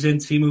where it comes in.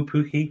 Timu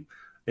Pukki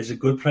is a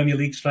good Premier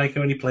League striker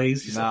when he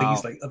plays. I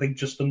think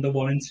just under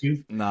 1 and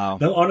 2. No,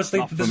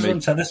 honestly, this is what I'm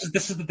telling.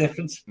 This is the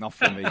difference. Not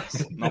for me.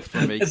 Not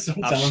for me.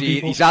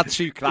 He's had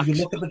 2 cracks.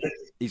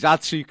 He's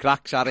had 2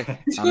 cracks at it,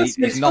 and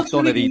he's not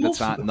done it either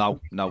time. No,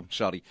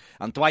 sorry.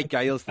 And Dwight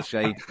Gale's the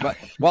same. But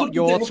what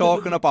you're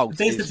talking about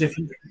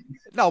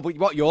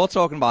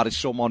is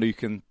someone who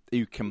can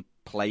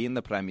play in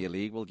the Premier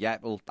League. Well, yeah,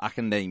 I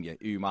can name you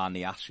Umar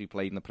Niasse, who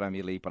played in the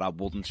Premier League, but I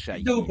wouldn't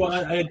say. No,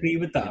 but I agree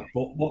with that.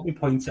 But what we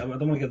point out, I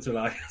don't want to get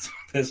to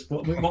this,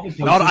 but what we point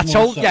no, I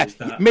told you,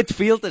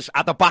 midfielders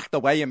had to backed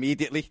away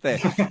immediately there.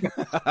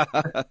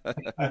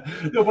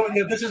 No, but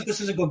yeah,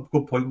 this is a good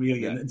point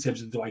really in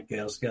terms of the Dwight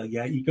Gale scale.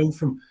 Yeah, you go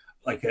from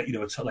like Timu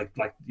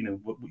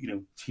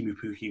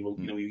Pukki. Well,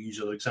 you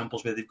use other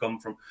examples where they've gone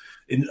from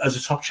as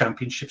a top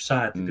championship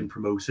side, they've been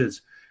promoted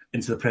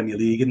into the Premier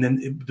League, and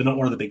then they're not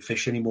one of the big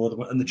fish anymore,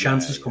 and the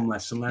chances come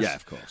less and less. Yeah,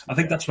 of course. I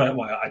think that's why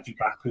I do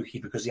back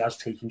Pukki, because he has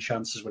taken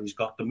chances when he's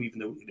got them, even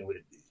though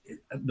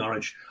at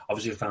Norwich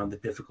obviously found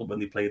it difficult when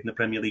they played in the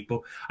Premier League.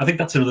 But I think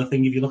that's another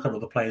thing. If you look at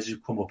other players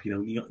who've come up,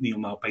 Neil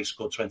Maupay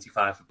scored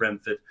 25 for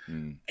Brentford,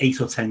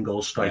 8 or 10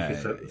 goals striker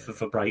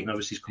for Brighton.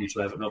 Obviously, he's come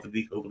to Everton.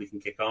 Hopefully,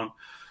 can kick on.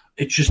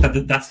 It's just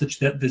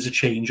that there's a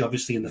change,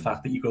 obviously, in the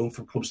fact that you're going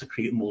from clubs that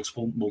create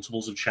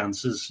multiples of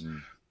chances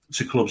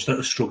to clubs that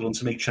are struggling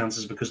to make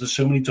chances, because there's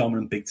so many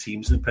dominant big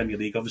teams in the Premier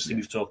League. Obviously,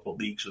 we've talked about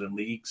leagues within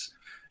leagues.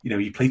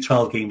 You play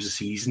 12 games a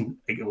season,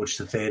 which is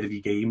a third of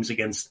your games,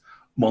 against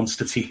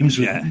monster teams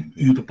with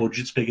uber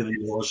budgets bigger than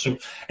yours. So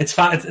it's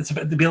about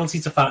the ability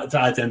to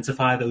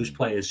identify those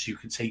players who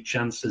can take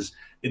chances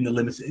in the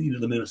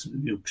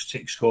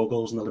limited, score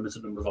goals and the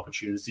limited number of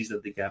opportunities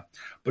that they get.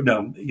 But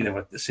no,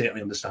 I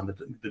certainly understand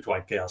the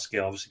Dwight Gale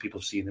scale. Obviously, people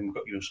have seen him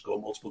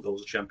score multiple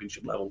goals at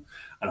Championship level,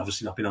 and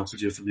obviously not been able to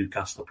do it for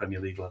Newcastle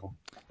Premier League level.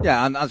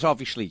 Yeah, and as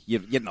obviously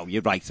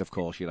you're right. Of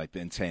course, you're right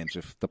in terms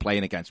of they're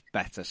playing against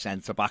better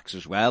centre backs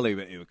as well, who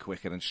are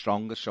quicker and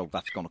stronger. So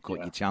that's going to cut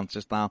your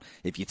chances down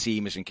if your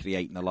team isn't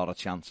creating a lot of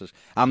chances.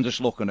 I'm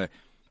just looking at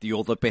the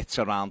other bits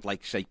around,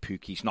 like say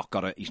Pukki. He's not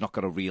got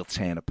a real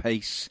turn of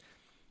pace.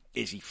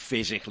 Is he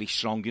physically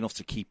strong enough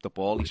to keep the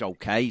ball? He's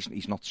okay.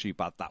 He's not too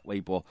bad that way.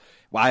 But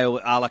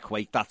I'll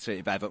equate that to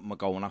if Everton were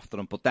going after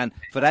him. But then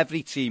for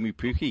every team who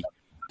Pukki,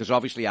 there's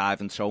obviously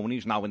Ivan Toney,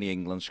 who's now in the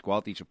England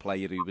squad. He's a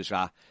player who was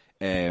at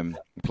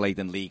played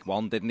in League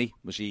One, didn't he?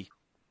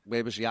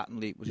 Where was he at in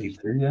League? Was he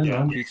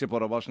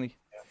Peterborough, wasn't he?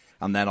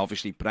 And then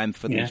obviously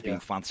Brentford. He's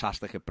been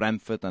fantastic at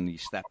Brentford, and he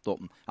stepped up.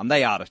 And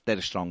they're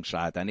a strong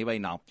side anyway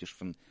now, just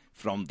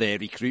from their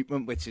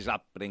recruitment,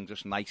 that brings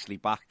us nicely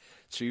back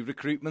to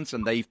recruitment,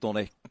 and they've done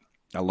it.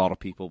 A lot of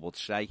people would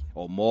say,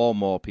 or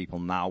more people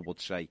now would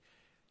say,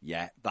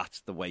 yeah,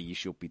 that's the way you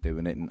should be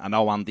doing it. And I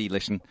know, Andy,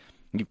 listen,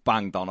 you've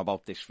banged on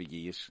about this for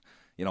years.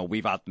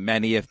 We've had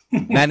many a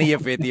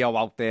video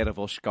out there of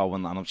us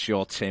going, and I'm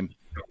sure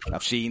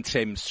I've seen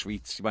Tim's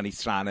tweets when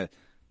he's trying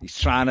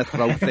to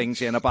throw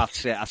things in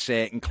about a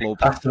certain club.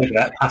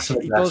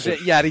 He does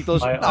it, yeah, he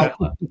does.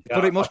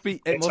 But it must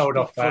be. It's told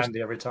off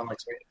Andy every time I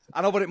tweet.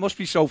 I know, but it must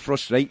be so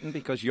frustrating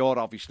because you're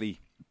obviously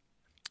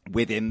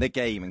within the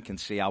game and can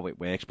see how it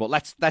works. But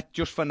let's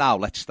just for now,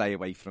 let's stay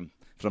away from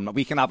that.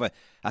 We can have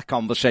a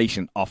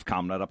conversation off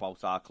camera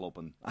about our club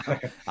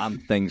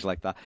and things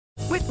like that.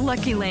 With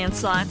Lucky Land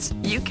Slots,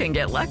 you can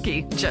get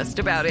lucky just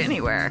about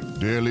anywhere.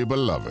 Dearly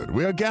beloved,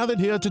 we are gathered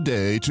here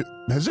today to...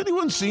 Has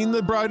anyone seen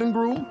the bride and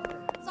groom?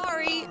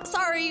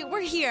 Sorry,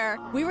 we're here.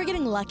 We were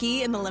getting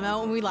lucky in the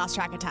limo and we lost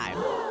track of time.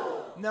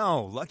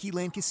 No, Lucky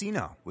Land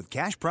Casino, with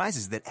cash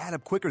prizes that add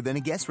up quicker than a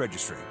guest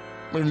registry.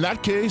 In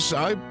that case,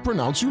 I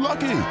pronounce you lucky.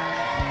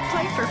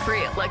 Play for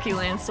free at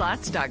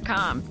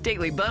LuckyLandSlots.com.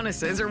 Daily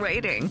bonuses are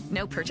waiting.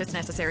 No purchase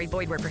necessary.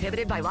 Void where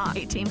prohibited by law.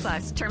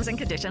 18+. Terms and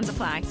conditions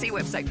apply. See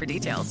website for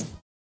details.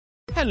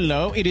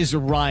 Hello, it is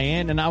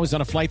Ryan, and I was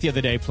on a flight the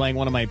other day playing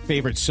one of my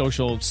favorite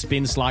social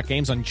spin slot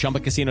games on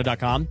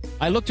ChumbaCasino.com.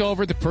 I looked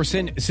over at the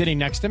person sitting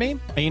next to me,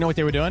 and you know what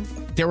they were doing?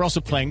 They were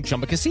also playing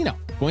Chumba Casino.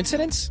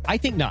 Coincidence? I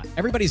think not.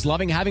 Everybody's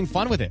loving having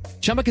fun with it.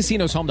 Chumba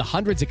Casino is home to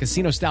hundreds of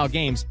casino-style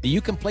games that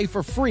you can play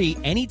for free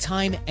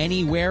anytime,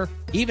 anywhere,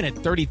 even at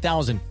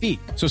 30,000 feet.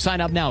 So sign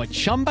up now at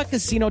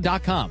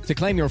ChumbaCasino.com to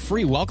claim your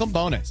free welcome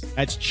bonus.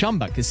 That's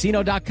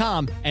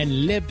ChumbaCasino.com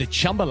and live the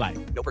Chumba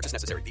life. No purchase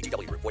necessary.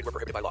 VGW. Void where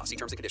prohibited by law. See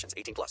terms and conditions.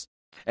 18+.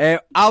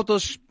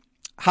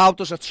 How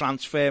does a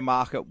transfer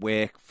market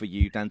work for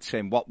you then,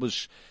 Tim?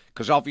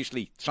 Because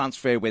obviously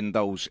transfer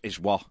windows is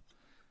what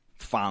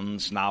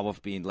fans now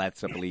have been led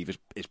to believe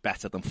is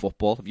better than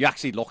football. If you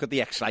actually look at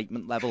the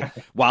excitement level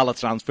while the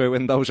transfer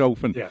window's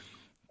open,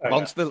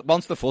 once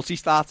the footy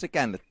starts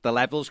again, the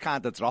levels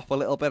kind of drop a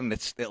little bit and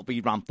it'll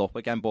be ramped up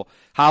again. But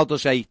how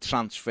does a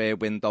transfer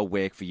window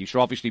work for you? So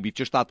obviously we've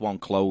just had one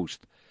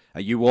closed.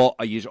 Are you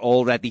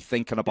already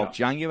thinking about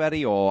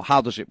January, or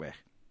how does it work?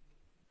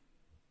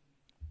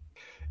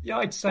 Yeah,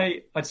 I'd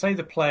say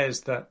the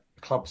players that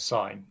clubs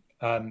sign,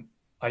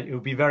 it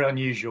would be very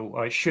unusual,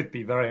 or it should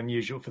be very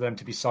unusual for them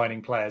to be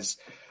signing players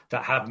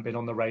that haven't been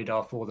on the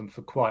radar for them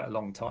for quite a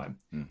long time.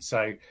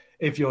 So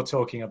if you're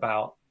talking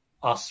about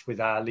us with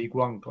our League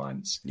One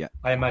clients,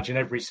 I imagine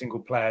every single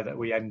player that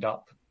we end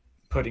up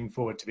putting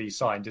forward to be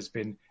signed has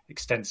been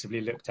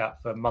extensively looked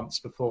at for months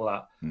before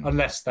that,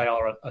 unless they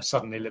are a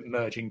suddenly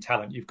emerging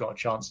talent you've got a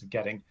chance of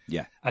getting.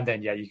 And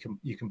then, you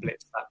can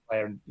blitz that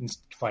player and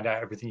find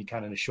out everything you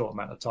can in a short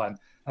amount of time.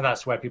 And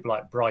that's where people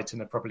like Brighton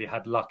have probably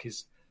had luck,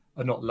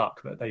 not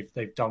luck, but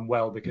they've done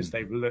well because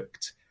they've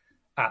looked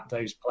at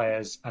those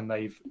players, and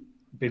they've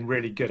been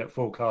really good at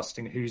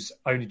forecasting who's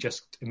only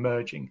just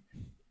emerging,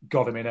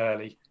 got them in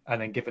early,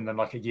 and then given them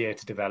like a year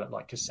to develop,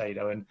 like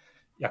Casado and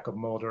Jakob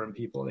Mulder and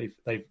people.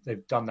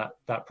 They've done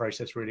that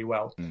process really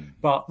well.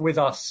 But with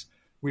us,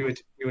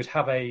 we'd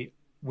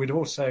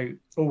also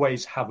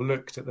always have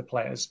looked at the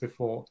players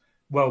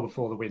well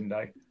before the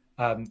window.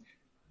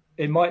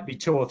 It might be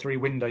 2 or 3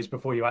 windows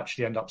before you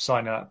actually end up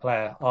signing that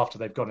player after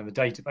they've gone in the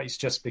database,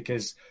 just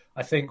because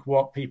I think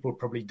what people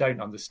probably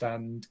don't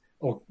understand,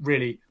 or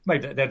really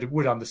maybe they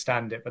would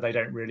understand it, but they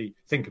don't really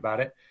think about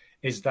it,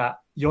 is that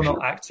you're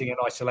not acting in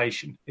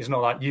isolation. It's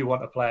not like you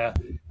want a player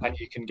and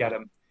you can get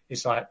them.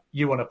 It's like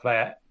you want a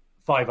player,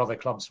 5 other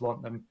clubs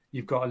want them.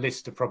 You've got a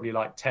list of probably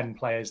like 10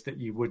 players that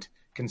you would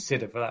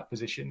consider for that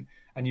position,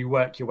 and you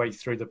work your way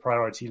through the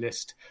priority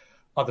list.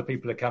 Other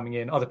people are coming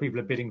in, other people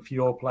are bidding for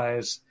your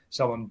players.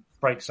 Someone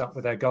breaks up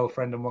with their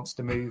girlfriend and wants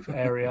to move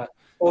area.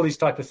 All these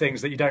type of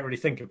things that you don't really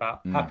think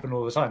about happen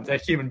all the time. They're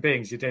human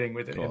beings you're dealing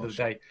with at the end of the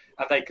day,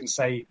 and they can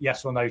say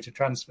yes or no to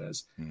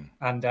transfers.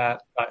 And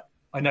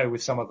I know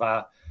with some of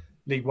our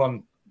League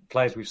One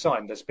players we've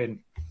signed, there's been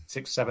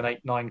 6, 7,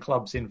 8, 9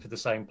 clubs in for the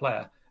same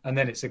player. And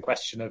then it's a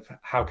question of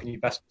how can you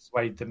best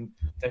persuade them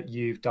that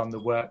you've done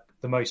the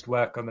most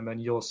work on them,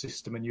 and your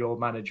system and your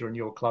manager and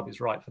your club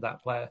is right for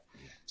that player.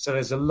 So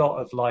there's a lot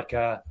of like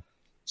a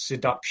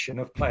seduction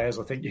of players,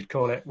 I think you'd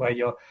call it, where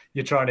you're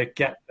trying to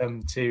get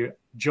them to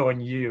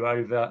join you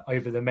over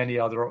the many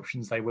other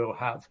options they will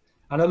have.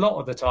 And a lot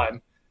of the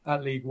time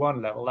at League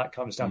One level, that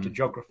comes down to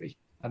geography.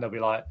 And they'll be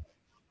like,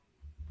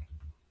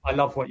 I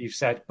love what you've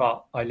said,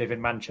 but I live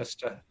in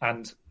Manchester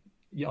and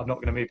I'm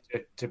not going to move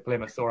to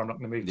Plymouth, or I'm not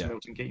going to move to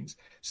Milton Keynes.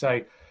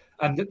 So,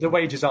 and the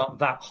wages aren't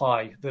that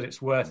high that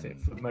it's worth it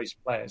for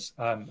most players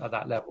at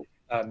that level.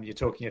 You're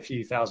talking a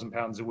few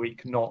 £1,000s a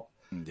week, not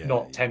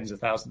tens of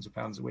thousands of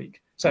pounds a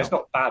week. So it's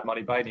not bad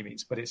money by any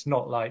means, but it's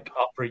not like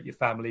uproot your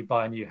family,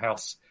 buy a new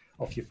house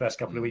off your first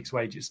couple of weeks'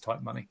 wages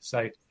type money.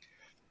 So,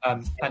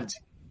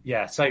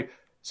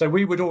 so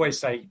we would always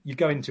say you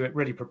go into it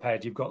really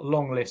prepared. You've got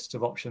long lists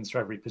of options for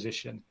every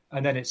position,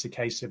 and then it's a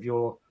case of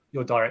your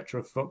director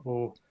of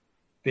football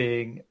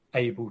being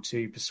able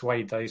to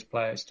persuade those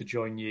players to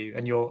join you,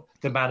 and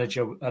the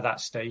manager at that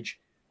stage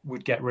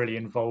would get really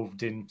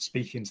involved in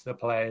speaking to the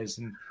players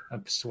and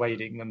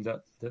persuading them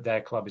that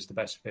their club is the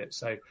best fit.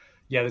 So,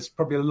 there's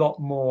probably a lot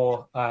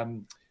more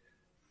kind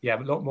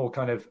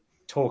of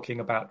talking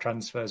about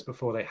transfers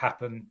before they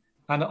happen.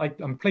 And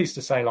I'm pleased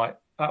to say, like,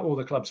 at all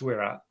the clubs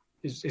we're at,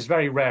 it's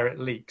very rare it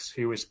leaks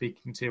who we're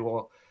speaking to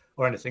or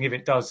anything. If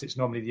it does, it's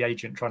normally the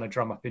agent trying to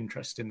drum up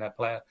interest in their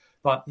player.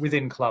 But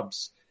within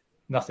clubs,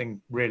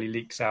 nothing really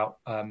leaks out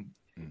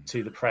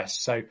to the press.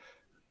 So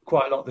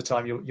quite a lot of the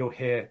time you'll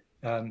hear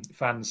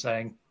fans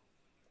saying,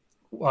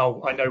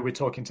 well, I know we're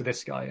talking to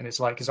this guy. And it's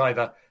like, it's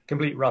either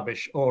complete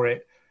rubbish or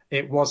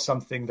it was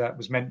something that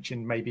was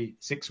mentioned maybe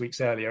 6 weeks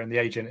earlier and the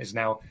agent is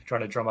now trying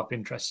to drum up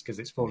interest because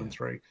it's fallen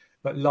through.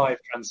 But live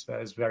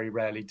transfers very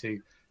rarely do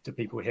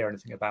people hear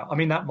anything about. I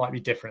mean, that might be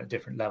different at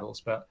different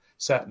levels, but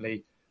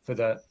certainly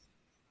for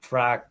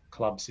our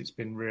clubs, it's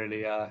been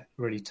really,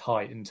 really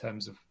tight in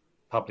terms of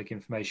public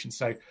information.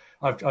 So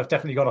I've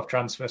definitely got off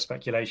transfer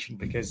speculation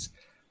because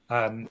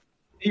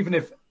even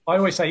if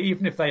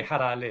they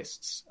had our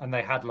lists and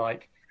they had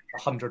like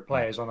 100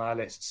 players on our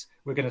lists,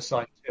 we're going to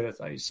sign 2 of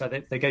those. So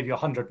they gave you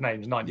 100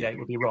 names, 98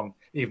 would be wrong,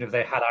 even if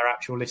they had our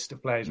actual list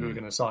of players we were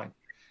going to sign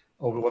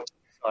or we wanted to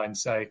sign.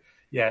 So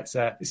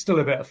it's still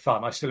a bit of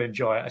fun. I still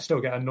enjoy it. I still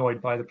get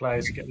annoyed by the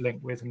players who get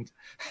linked with and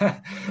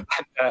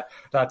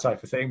that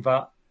type of thing.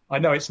 But I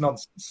know it's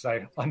nonsense, so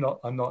I'm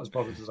not as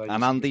bothered as I used.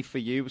 And Andy, for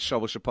you,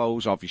 so I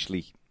suppose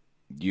obviously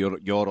will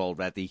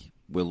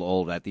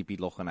already be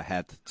looking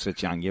ahead to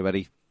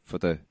January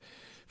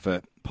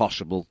for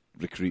possible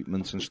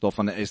recruitment and stuff.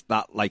 And is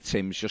that, like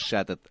Tim's just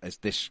said, is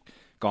this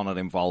going to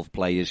involve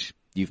players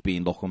you've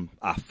been looking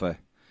at for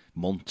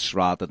months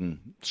rather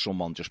than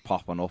someone just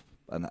popping up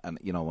and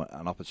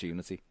an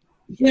opportunity?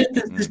 Yeah,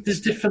 there's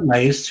different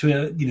layers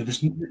to it.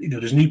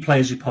 There's new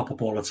players who pop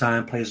up all the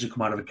time. Players who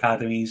come out of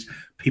academies,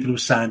 people who are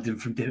signed in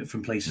from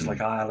different places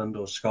like Ireland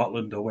or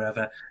Scotland or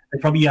wherever. They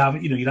probably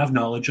have, you'd have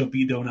knowledge of, but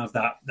you don't have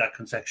that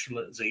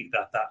contextuality,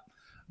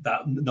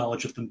 that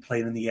knowledge of them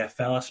playing in the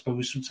EFL. I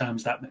suppose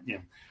sometimes that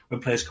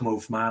when players come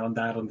over from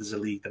Ireland is a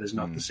league that is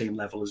not the same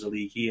level as a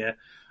league here.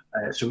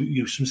 So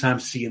you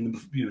sometimes seeing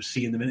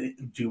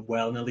them do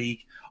well in the league.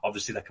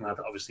 Obviously, that can add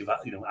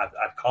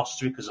costs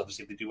to it because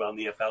obviously if they do well in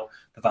the EFL,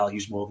 the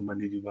value's more than when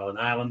they do well in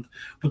Ireland.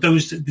 But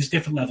there's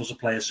different levels of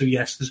players. So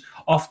yes, there's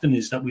often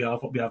is that we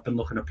have been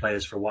looking at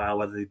players for a while,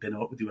 whether they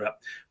were at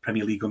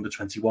Premier League under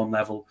 21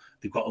 level,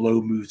 they've got a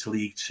low move to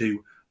League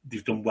 2,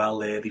 they've done well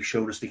there, they've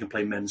shown us they can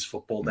play men's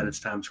football. Then it's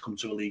time to come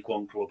to a League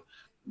 1 club.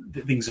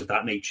 Things of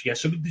that nature. Yeah,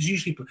 so there's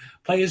usually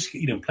players who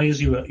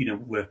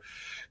were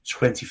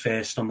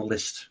 21st on the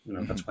list.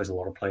 That's quite a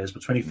lot of players,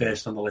 but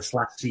 21st on the list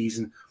last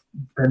season,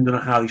 depending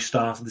on how they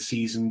started the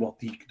season, what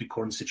the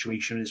current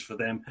situation is for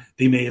them,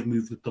 they may have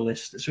moved up the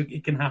list. So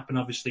it can happen,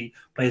 obviously.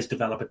 Players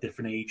develop at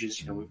different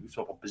ages. We've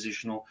talked about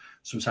positional.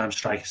 Sometimes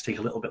strikers take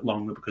a little bit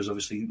longer because,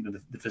 obviously,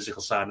 the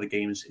physical side of the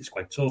game is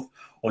quite tough.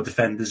 Or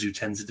defenders who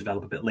tend to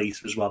develop a bit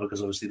later as well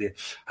because, obviously, they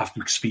have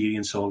to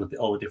experience all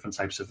the different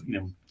types of,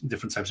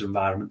 different types of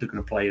environment they're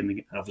going to play in.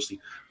 And obviously,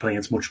 playing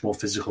against much more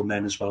physical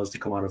men as well as they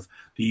come out of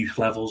the youth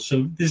levels.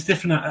 So there's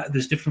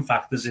different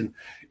factors in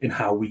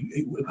how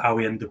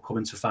we end up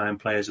coming to find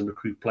players and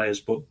recruit players,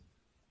 but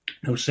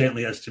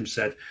certainly, as Tim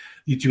said,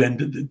 you do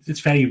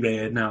it's very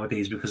rare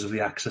nowadays because of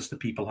the access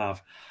that people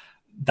have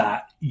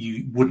that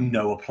you wouldn't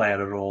know a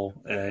player at all.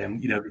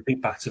 If you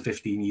think back to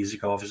 15 years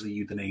ago,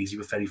 obviously Udinese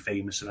were very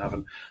famous and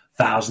having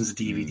thousands of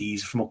DVDs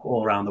from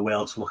all around the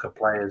world to look at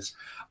players.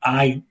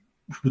 I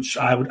would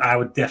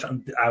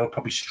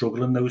probably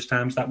struggle in those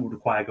times. That would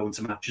require going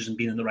to matches and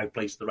being in the right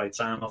place at the right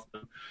time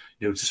often,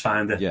 to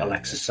find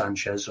Alexis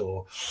Sanchez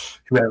or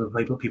whoever,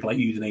 people like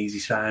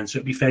Udinese signed. So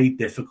it'd be very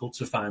difficult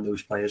to find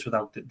those players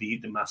without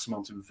the mass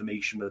amount of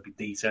information, whether it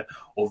be data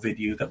or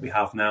video that we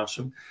have now.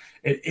 So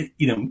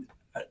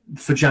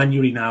for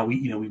January now,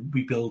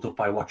 we build up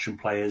by watching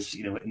players,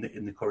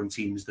 in the current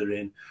teams they're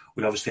in.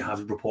 We obviously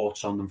have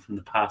reports on them from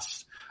the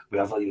past. We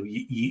have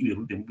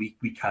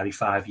we carry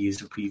 5 years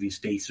of previous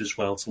data as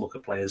well to look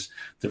at players'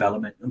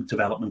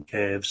 development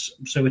curves.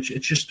 So it's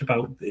just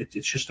about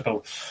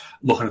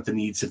looking at the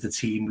needs of the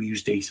team. We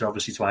use data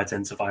obviously to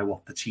identify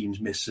what the team's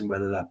missing,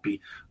 whether that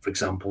be, for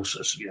example,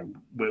 someone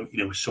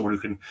who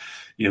can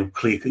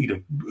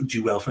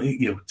do well for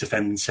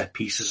defending set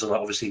pieces.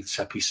 Obviously,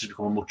 set pieces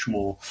become much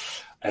more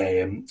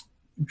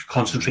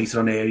concentrated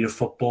on area of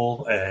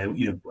football,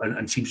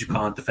 and teams who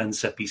can't defend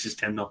set pieces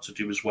tend not to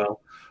do as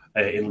well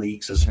in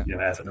leagues as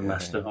Everton and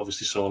Leicester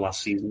obviously saw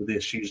last season with the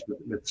issues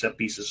with set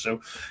pieces. So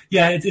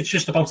it's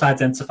just about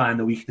identifying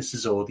the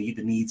weaknesses or the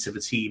needs of a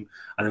team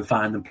and then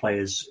finding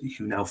players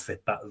who now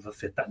fit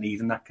that need,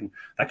 and that can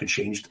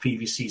change. The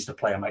previous season the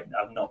player might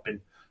have not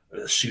been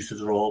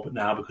suited at all, but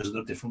now because of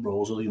the different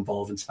roles or the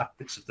involving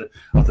tactics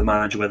of the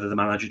manager, whether the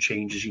manager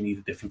changes, you need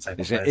a different type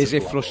of player. Is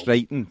it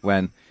frustrating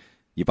when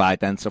you've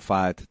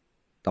identified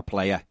the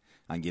player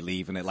and you're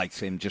leaving it, like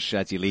Tim just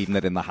said, you're leaving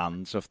it in the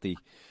hands of the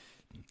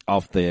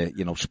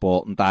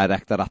sporting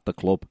director at the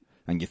club,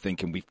 and you're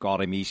thinking, we've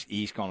got him,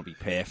 he's going to be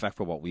perfect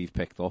for what we've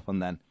picked up,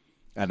 and then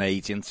an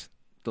agent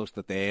does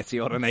the dirty,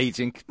 or an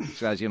agent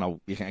says, you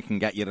can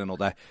get you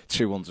another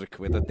 200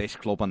 quid at this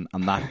club, and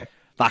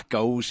that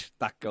goes.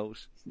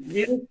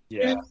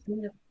 Yeah.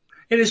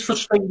 It is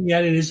frustrating, yeah,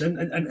 it is,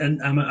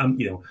 and I'm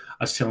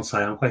as Tim will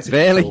say, I'm quite a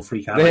really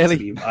freak.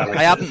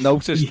 I hadn't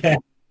noticed. Yeah.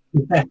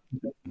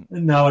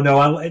 No.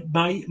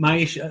 My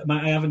issue.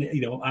 I haven't.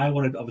 I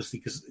wanted obviously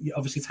because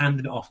it's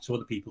handing it off to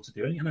other people to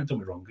do it. And don't get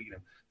me wrong.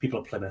 People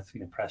at Plymouth,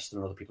 Preston,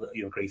 and other people,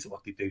 great at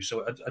what they do.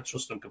 So I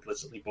trust them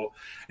completely. But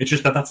it's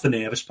just that's the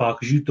nervous part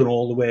because you've done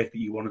all the work that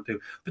you want to do.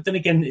 But then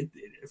again,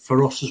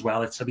 for us as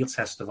well, it's a real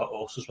test of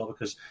us as well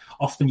because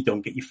often you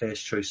don't get your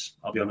first choice.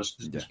 I'll be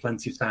honest. There's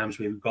plenty of times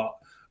where we've got.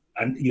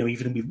 And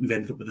even we've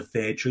ended up with a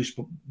third choice,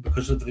 but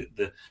because of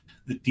the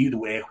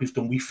work we've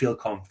done, we feel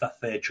confident that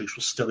third choice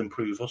will still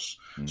improve us.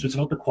 So it's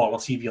about the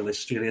quality of your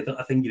list, really.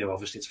 I think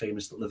obviously it's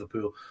famous that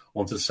Liverpool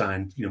wanted to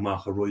sign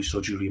Marco Reus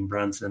or Julian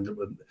Brandt, and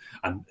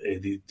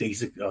the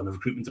data on the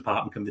recruitment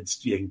department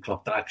convinced Jurgen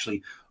Klopp that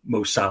actually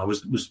Mo Salah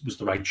was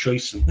the right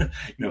choice, and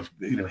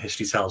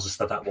history tells us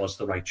that was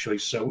the right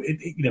choice. So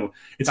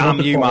it's damn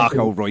you,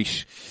 Marco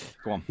Reus.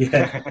 Go on,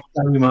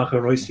 damn you, Marco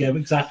Reus. Yeah,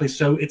 exactly.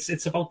 So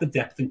it's about the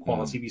depth and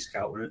quality of your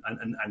scouting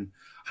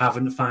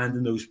and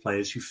finding those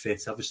players who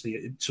fit.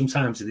 Obviously,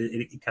 sometimes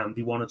it can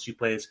be one or two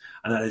players,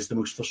 and that is the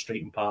most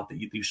frustrating part, that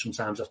you do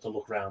sometimes have to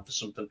look around for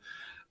something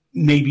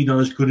maybe not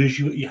as good as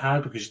you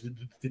had, because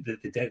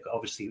the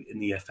obviously in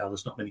the EFL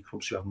there's not many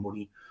clubs who have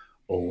money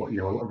or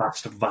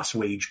vast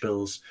wage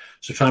bills.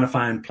 So trying to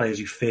find players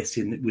who fit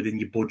within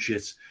your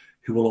budget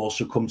who will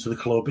also come to the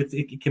club,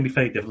 it can be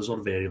very difficult. There's a lot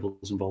of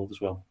variables involved as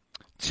well.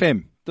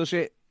 Tim,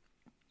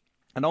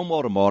 I know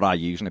more and more are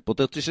using it, but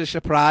does it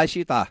surprise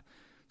you that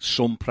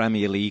some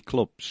Premier League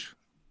clubs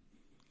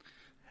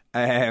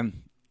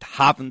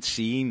haven't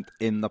seemed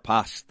in the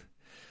past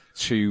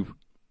to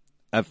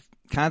have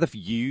kind of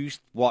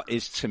used what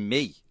is, to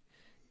me,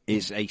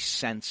 is a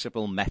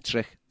sensible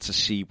metric to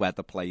see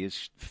whether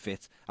players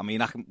fit? I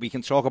mean, we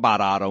can talk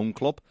about our own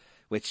club,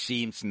 which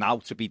seems now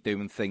to be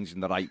doing things in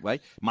the right way.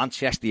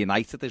 Manchester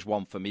United is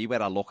one for me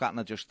where I look at and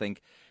I just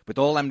think, with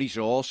all them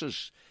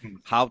resources,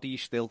 how do you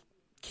still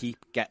keep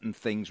getting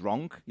things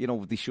wrong?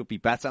 They should be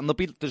better. And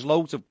there's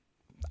loads of,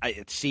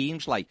 it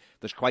seems like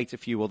there's quite a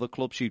few other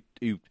clubs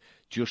who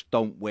just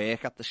don't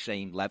work at the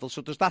same level.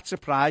 So does that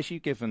surprise you,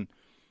 given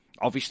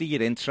obviously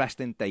you're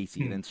interested in data,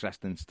 you're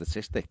interested in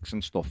statistics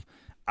and stuff,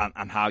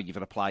 and how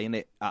you're applying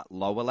it at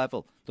lower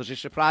level? Does it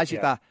surprise you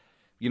that,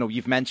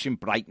 you've mentioned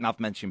Brighton, I've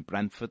mentioned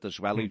Brentford as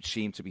well, who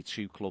seem to be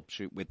two clubs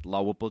with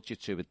lower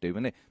budgets who are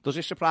doing it? Does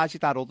it surprise you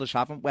that others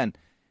haven't, when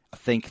I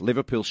think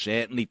Liverpool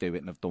certainly do it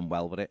and have done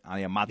well with it? I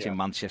imagine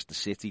Manchester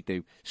City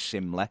do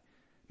similar.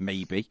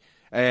 maybe.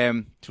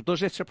 So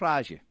does it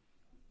surprise you?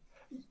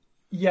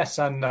 Yes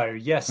and no.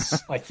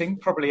 Yes, I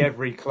think probably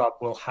every club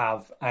will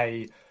have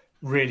a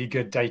really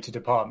good data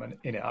department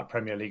in it at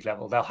Premier League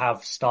level. They'll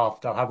have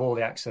staff, they'll have all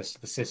the access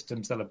to the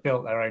systems, they'll have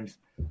built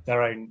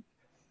their own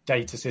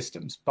data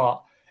systems.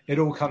 But it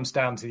all comes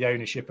down to the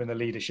ownership and the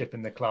leadership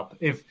in the club.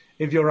 If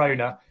your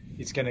owner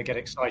is going to get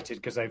excited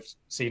because they've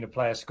seen a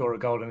player score a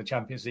goal in the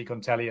Champions League on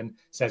telly and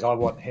says, I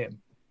want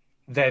him,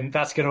 then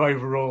that's going to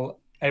overrule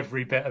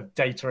every bit of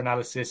data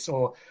analysis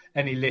or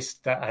any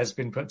list that has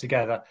been put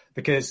together,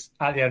 because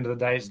at the end of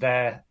the day, it's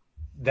they're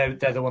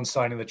the ones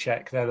signing the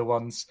check. They're the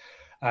ones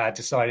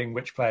deciding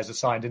which players are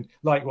signed. And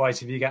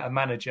likewise, if you get a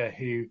manager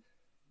who,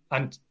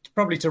 and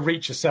probably to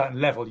reach a certain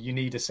level, you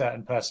need a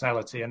certain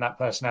personality, and that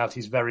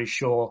personality is very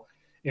sure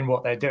in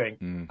what they're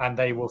doing. And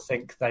they will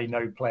think they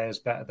know players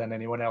better than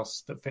anyone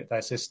else that fit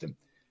their system.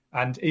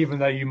 And even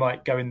though you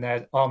might go in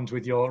there armed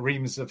with your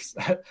reams of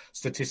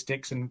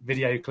statistics and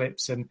video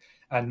clips and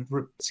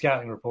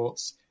scouting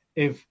reports,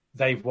 if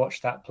they've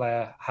watched that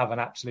player have an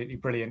absolutely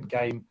brilliant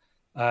game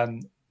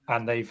and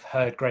they've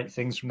heard great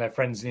things from their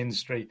friends in the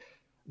industry,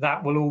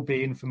 that will all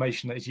be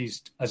information that is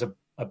used as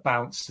a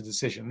bounce to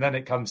decision. And then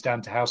it comes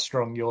down to how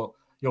strong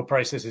your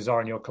processes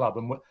are in your club.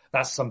 And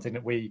that's something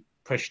that we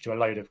push to a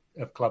load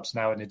of clubs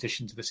now, in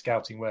addition to the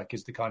scouting work,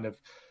 is the kind of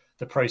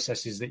the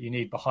processes that you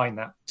need behind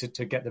that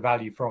to get the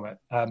value from it.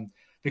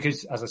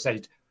 Because, as I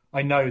said,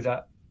 I know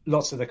that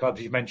lots of the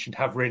clubs you've mentioned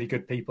have really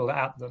good people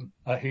at them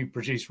who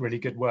produce really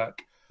good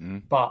work,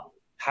 but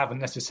haven't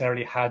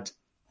necessarily had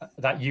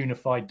that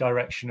unified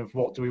direction of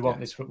what do we want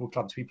this football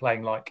club to be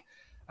playing like.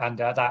 And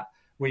that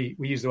we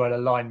use the word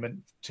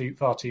alignment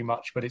far too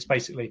much, but it's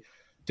basically,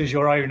 does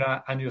your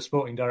owner and your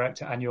sporting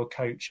director and your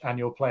coach and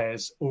your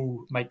players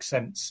all make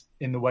sense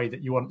in the way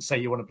that you want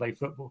to play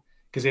football?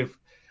 Because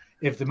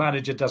if the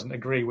manager doesn't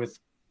agree with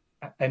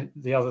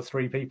the other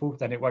three people,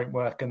 then it won't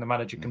work, and the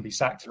manager can be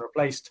sacked and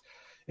replaced.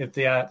 If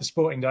the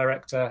sporting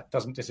director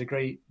doesn't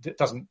disagree,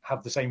 doesn't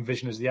have the same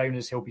vision as the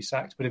owners, he'll be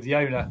sacked. But if the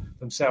owner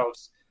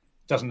themselves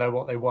doesn't know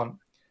what they want,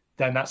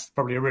 then that's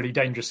probably a really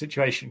dangerous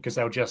situation, because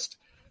they'll just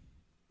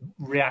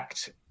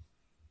react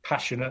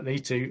passionately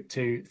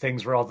to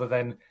things rather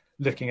than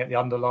looking at the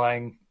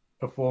underlying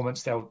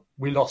performance.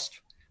 We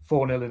lost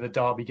 4-0 in the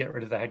derby, get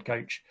rid of the head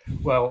coach.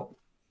 Well,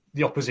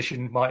 the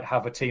opposition might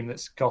have a team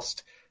that's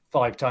cost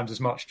 5 times as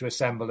much to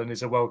assemble and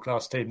is a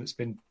world-class team that's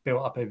been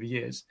built up over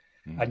years.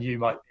 And you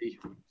might be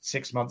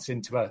 6 months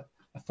into a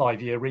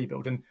 5-year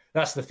rebuild. And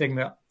that's the thing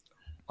that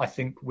I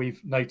think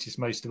we've noticed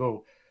most of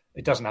all.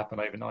 It doesn't happen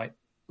overnight,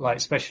 like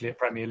especially at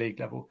Premier League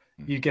level.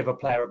 You give a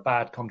player a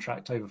bad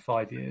contract over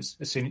 5 years,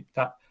 as soon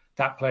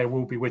that player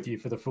will be with you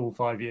for the full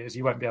 5 years.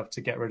 You won't be able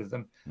to get rid of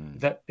them.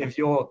 That if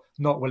you're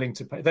not willing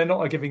to pay, they're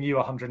not giving you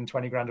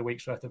 120 grand a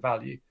week's worth of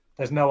value.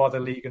 There's no other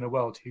league in the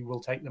world who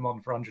will take them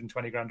on for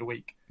 120 grand a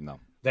week. No,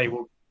 they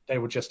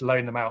will just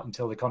loan them out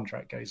until the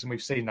contract goes. And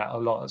we've seen that a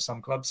lot at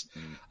some clubs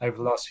over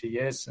the last few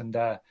years. And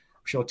I'm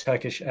sure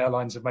Turkish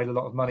Airlines have made a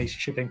lot of money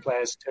shipping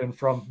players to and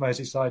from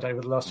Merseyside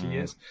over the last few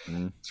years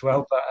as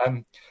well.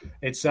 But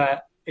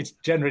it's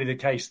generally the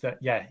case that,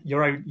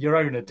 your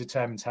owner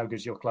determines how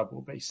good your club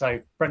will be.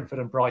 So Brentford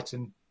and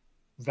Brighton,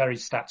 very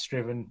stats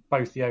driven.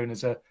 Both the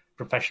owners are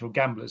professional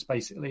gamblers,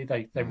 basically.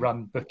 They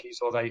run bookies,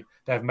 or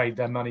they've made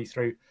their money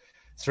through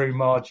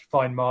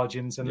fine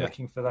margins and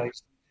looking for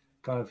those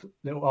kind of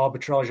little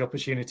arbitrage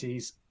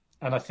opportunities.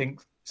 And I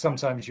think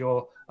sometimes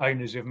your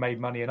owners who have made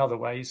money in other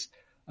ways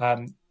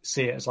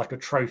see it as like a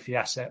trophy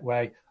asset,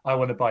 where I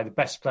want to buy the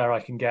best player I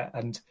can get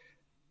and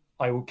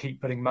I will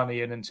keep putting money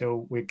in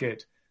until we're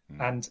good.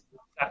 And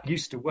that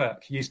used to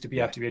work. You used to be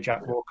able to be a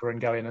Jack Walker and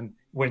go in and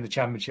win the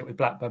championship with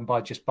Blackburn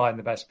by just buying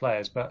the best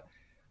players. But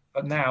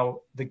now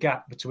the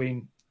gap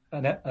between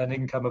an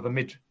income of a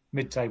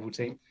mid-table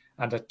team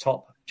and a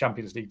top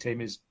Champions League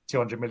team is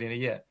 200 million a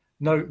year.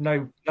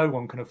 No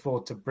one can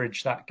afford to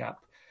bridge that gap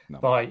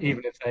by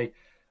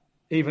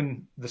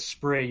even the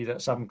spree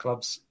that some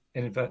clubs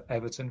in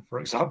Everton, for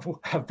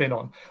example, have been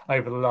on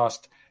over the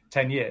last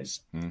 10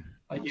 years. You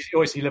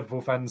always see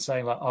Liverpool fans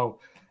saying like, "Oh,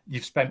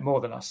 you've spent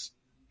more than us."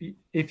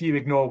 If you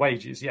ignore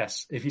wages,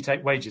 yes. If you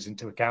take wages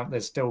into account,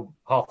 there's still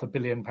 £500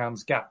 million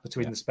gap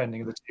between the spending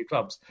of the two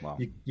clubs. Wow.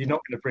 You're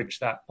not going to bridge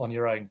that on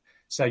your own.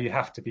 So you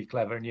have to be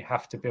clever and you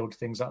have to build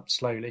things up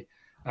slowly.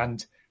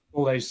 And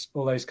all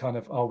those kind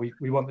of,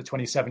 we want the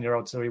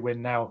 27-year-old so we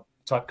win now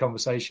type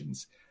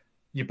conversations.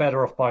 You're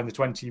better off buying the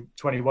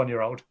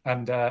 21-year-old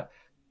and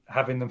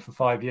having them for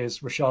 5 years,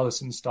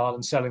 Richarlison style,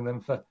 and selling them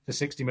for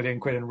 60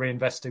 million quid and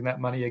reinvesting that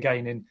money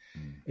again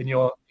in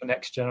your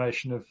next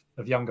generation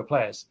of younger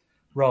players,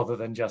 rather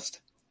than just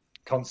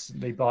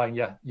constantly buying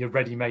your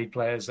ready-made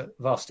players at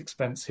vast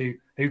expense who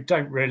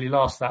don't really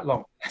last that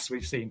long, as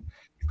we've seen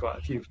with quite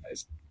a few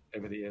players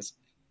over the years.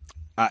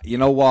 You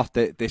know what?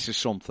 This is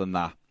something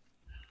that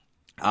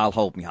I'll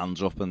hold my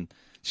hands up and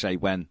say,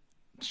 when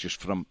it's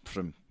just from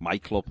my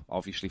club,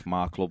 obviously from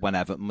our club, when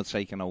Everton were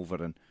taken over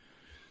and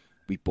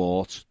we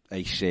bought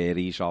a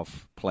series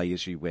of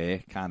players who were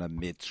kind of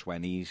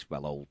mid-20s,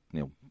 well old,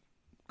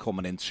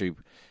 coming into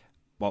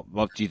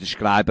what do you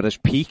describe it as?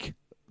 Peak,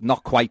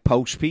 not quite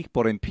post peak,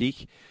 but in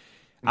peak.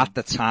 At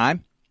the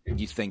time,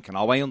 you're thinking,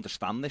 "Oh, I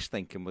understand this."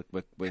 Thinking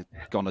we're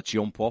going to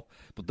jump up,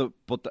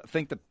 but I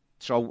think that.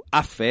 So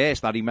at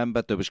first, I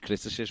remember there was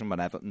criticism when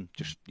Everton,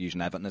 just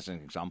using Everton as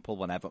an example,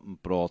 when Everton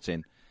brought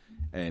in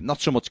not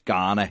so much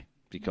Garner,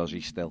 because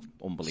he's still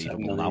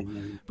unbelievable now.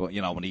 But,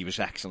 when he was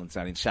excellent,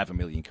 then in £7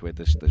 million,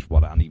 there's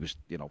what, and he was,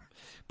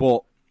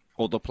 but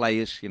other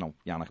players,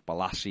 Yannick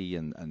Bolasie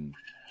and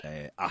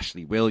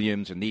Ashley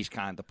Williams and these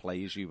kind of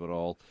players who were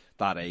all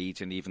that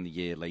age and even a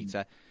year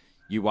later,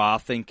 you are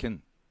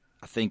thinking,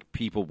 I think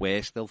people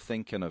were still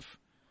thinking of,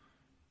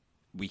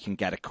 we can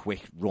get a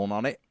quick run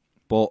on it.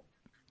 But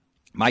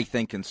my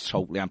thinking's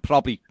totally, and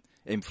probably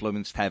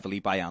influenced heavily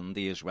by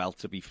Andy as well,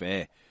 to be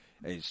fair,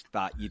 is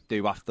that you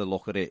do have to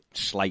look at it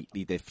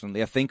slightly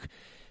differently. I think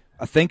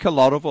a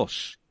lot of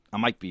us, I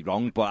might be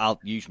wrong, but I'll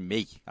use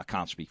me. I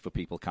can't speak for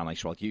people, can I?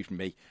 So I'll use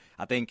me.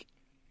 I think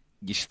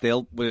you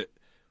still we're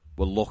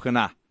looking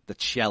at the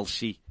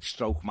Chelsea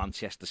 /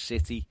 Manchester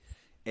City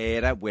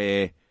era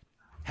where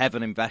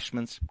heavy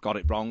investments, got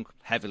it wrong,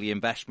 heavily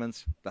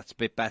investments, that's a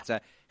bit better,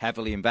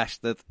 heavily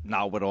invested,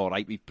 now we're all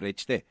right, we've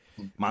bridged it.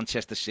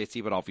 Manchester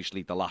City were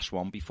obviously the last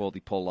one before they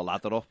pull the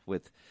ladder up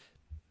with,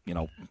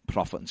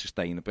 profit and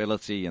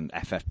sustainability and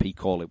FFP,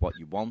 call it what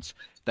you want.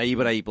 They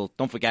were able,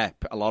 don't forget,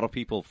 a lot of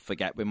people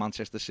forget with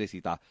Manchester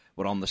City that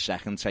we're on the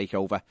second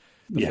takeover.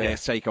 The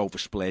first takeover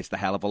splits the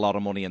hell of a lot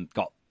of money and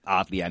got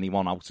hardly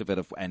anyone out of it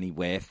of any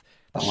worth.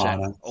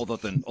 Other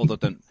than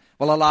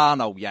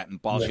Alano,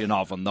 and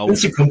Bozyanov and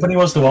those. Vincent Kompany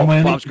was the one.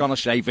 I was going to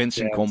say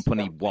Vincent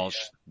Kompany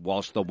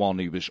was the one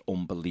who was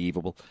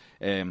unbelievable.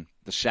 The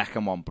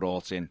second one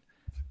brought in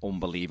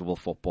unbelievable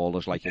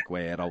footballers like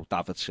Aguero,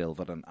 David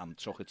Silva, and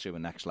took it to a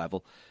next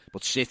level.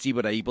 But City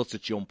were able to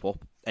jump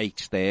up 8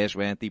 stairs,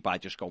 weren't they, by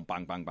just going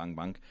bang, bang, bang,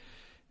 bang.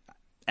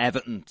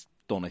 Everton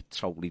done it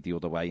totally the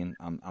other way,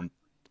 and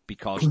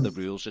because the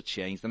rules had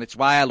changed. And it's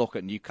why I look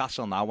at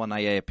Newcastle now when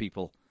I hear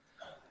people.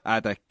 I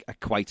had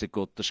quite a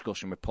good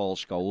discussion with Paul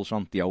Scholes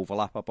on the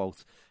overlap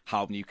about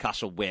how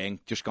Newcastle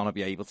weren't just going to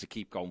be able to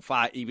keep going.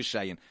 He was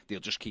saying they'll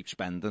just keep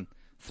spending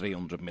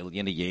 300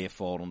 million a year,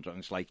 400. And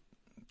it's like,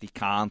 they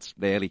can't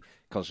really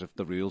because of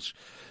the rules.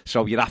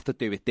 So you'd have to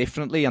do it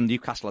differently. And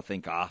Newcastle, I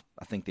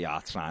think they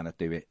are trying to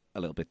do it a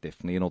little bit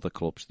differently, and other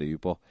clubs do,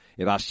 but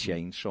it has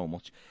changed so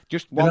much.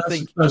 Just one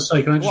thing.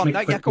 Sorry, can I just make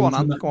a quick go on,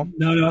 comment? Go on.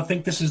 No, I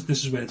think this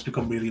is where it's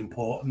become really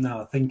important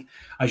now. I think,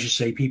 as you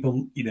say,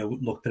 people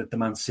looked at the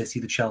Man City,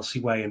 the Chelsea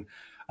way, and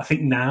I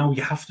think now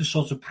you have to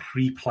sort of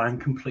pre-plan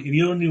completely. If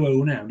you're a new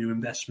owner, new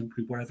investment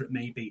group, whatever it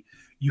may be,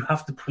 you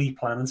have to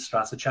pre-plan and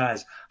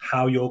strategize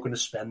how you're going to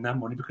spend that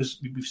money, because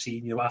we've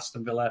seen,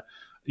 Aston Villa,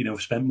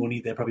 spent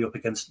money. They're probably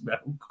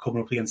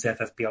coming up against the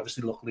FFP.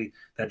 Obviously, luckily,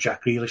 they're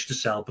Jack Grealish to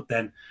sell, but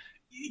then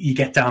you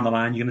get down the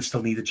line, you're going to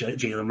still need a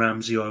Jalen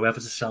Ramsey or whoever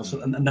to sell. So,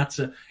 and that's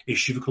an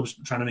issue for clubs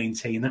trying to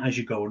maintain that as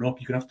you're going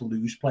up. You're going to have to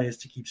lose players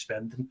to keep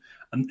spending.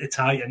 And it's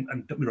high, and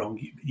don't get me wrong,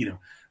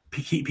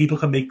 people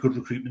can make good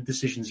recruitment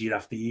decisions year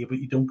after year, but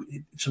you don't.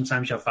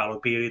 Sometimes you have fallow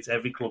periods.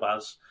 Every club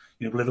has.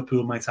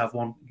 Liverpool might have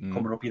one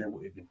coming up.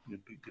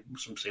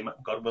 Some say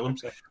God willing,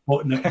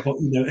 but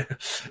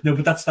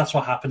but that's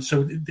what happens.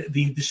 So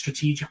the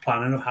strategic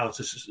planning of how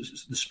to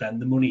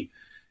spend the money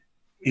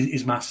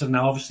is massive.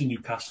 Now, obviously,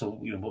 Newcastle.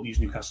 We'll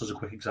use Newcastle as a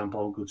quick example.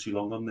 I won't go too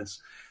long on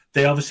this.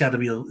 They obviously had a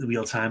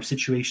real time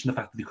situation. The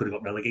fact that they could have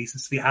got relegated,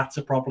 so they had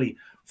to probably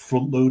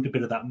front load a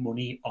bit of that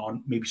money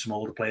on maybe some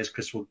older players,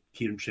 Chris Wood,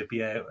 Kieran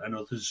Trippier, and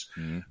others.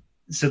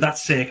 So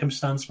that's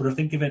circumstance. But I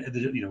think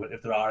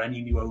if there are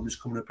any new owners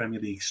coming to the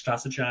Premier League,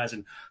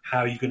 strategizing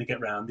how you're going to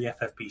get around the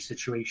FFP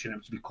situation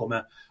and to become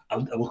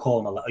we'll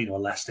call them a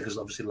Leicester, because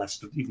obviously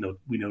Leicester, even though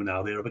we know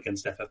now they're up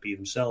against FFP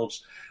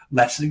themselves,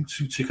 Leicester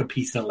to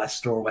compete in a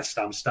Leicester or West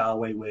Ham style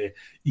way where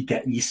you're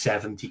getting your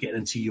 7th, you're getting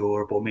into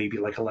Europe, or maybe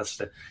like a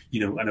Leicester. I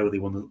know they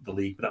won the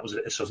league, but that was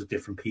a sort of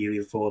different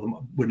period for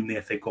them, winning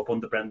the FA Cup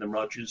under Brendan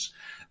Rodgers.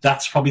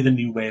 That's probably the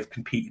new way of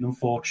competing,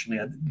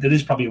 unfortunately. There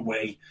is probably a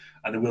way,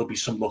 and there will be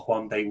some luck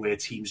one day where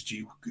teams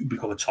do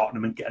become a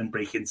Tottenham and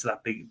break into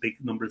that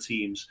big number of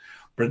teams.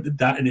 But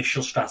that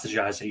initial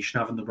strategization,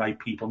 having the right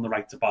people in the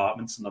right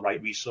departments and the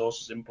right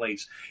resources in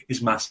place,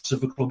 is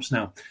massive for clubs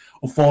now.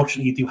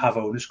 Unfortunately, you do have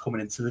owners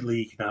coming into the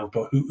league now,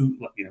 but who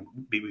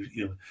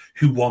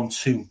want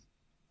to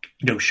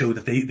show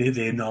that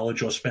their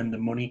knowledge or spend the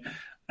money.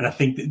 And I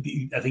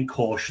think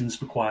caution's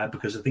required,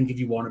 because I think if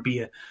you want to be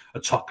a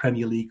top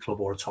Premier League club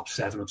or a top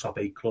 7 or top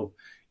 8 club,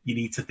 you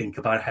need to think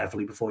about it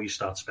heavily before you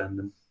start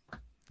spending.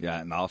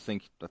 Yeah, no, I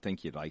think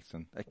you're right,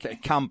 and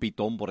it can be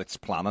done, but it's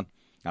planning,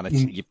 and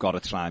you've got to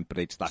try and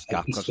bridge that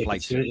gap, because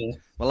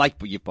like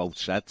what you both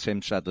said,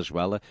 Tim said as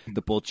well,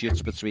 the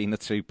budgets between the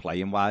two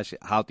playing wise.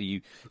 How do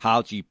you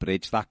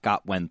bridge that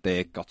gap when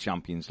they've got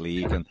Champions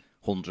League and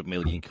 100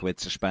 million quid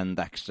to spend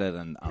extra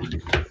and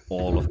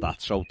all of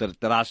that? So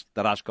there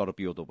has got to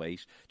be other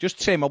ways. Just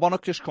Tim, I want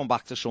to just come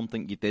back to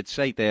something you did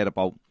say there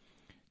about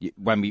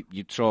when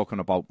you're talking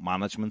about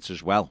management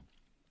as well.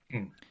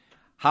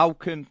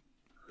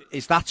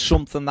 Is that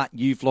something that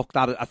you've looked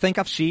at? I think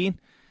I've seen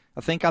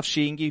I think I've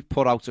seen you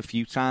put out a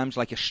few times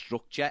like a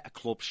structure, a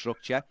club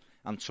structure,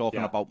 and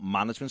talking about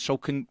management. So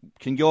can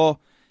your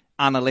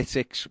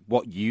analytics,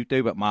 what you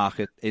do at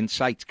Market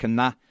Insights, can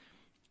that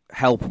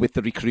help with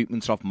the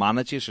recruitment of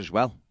managers as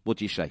well,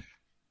 would you say?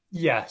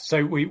 Yeah,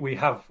 so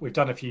we've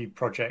done a few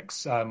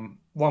projects,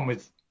 one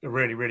with a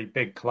really, really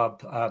big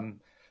club,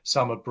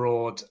 some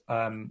abroad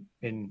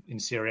in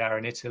Serie A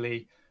in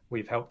Italy.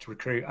 We've helped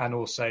recruit, and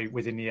also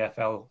within the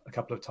EFL a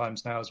couple of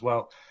times now as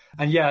well.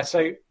 And yeah,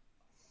 so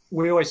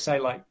we always say,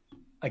 like,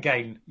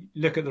 again,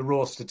 look at the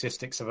raw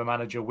statistics of a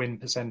manager, win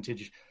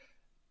percentage,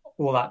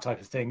 all that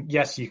type of thing.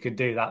 Yes, you can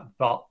do that,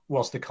 but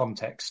what's the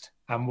context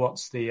and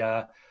what's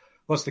the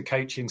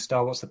coaching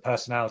style, what's the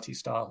personality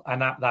style,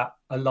 and that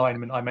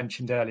alignment I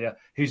mentioned earlier,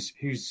 who's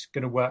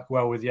going to work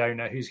well with the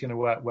owner, who's going to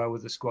work well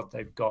with the squad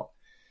they've got.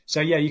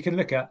 So yeah, you can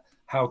look at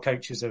how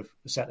coaches have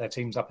set their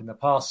teams up in the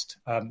past.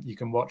 You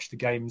can watch the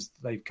games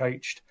that they've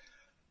coached,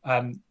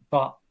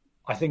 but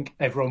I think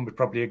everyone would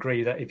probably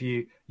agree that if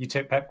you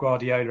took Pep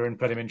Guardiola and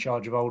put him in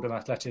charge of Oldham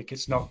Athletic,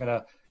 it's not going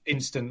to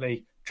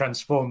instantly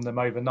transform them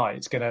overnight.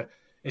 It's going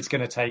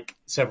to take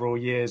several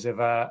years of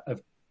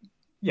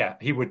yeah,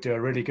 he would do a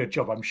really good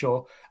job, I'm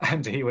sure,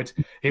 and he would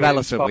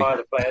inspire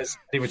the players,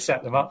 he would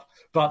set them up,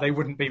 but they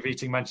wouldn't be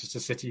beating Manchester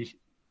City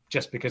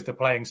just because the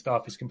playing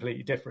staff is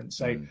completely different.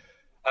 So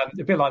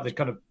a bit like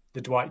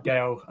the Dwight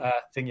Gale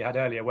thing you had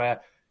earlier,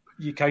 where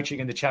you're coaching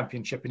in the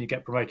Championship and you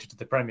get promoted to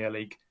the Premier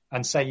League,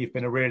 and say you've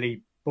been a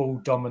really ball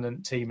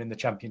dominant team in the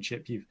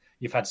Championship,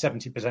 you've had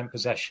 70%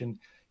 possession,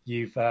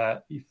 you've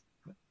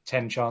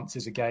 10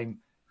 chances a game,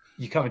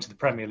 you come into the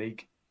Premier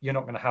League, you're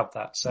not going to have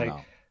that.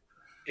 So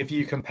if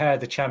you compare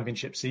the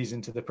Championship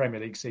season to the Premier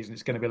League season,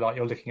 it's going to be like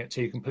you're looking at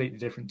two completely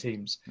different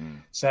teams.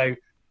 So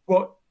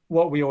what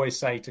we always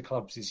say to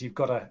clubs is you've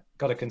got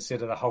to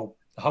consider the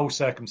whole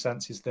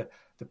circumstances, the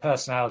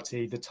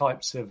personality, the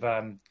types of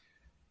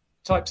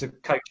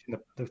coaching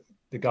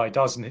the guy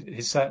does, and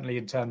it's certainly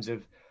in terms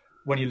of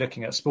when you're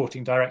looking at a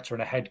sporting director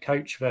and a head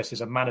coach versus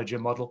a manager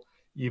model,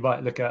 you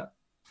might look at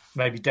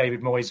maybe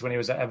David Moyes when he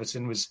was at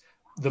Everton was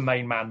the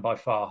main man by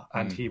far,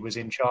 and he was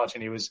in charge,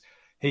 and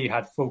he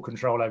had full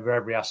control over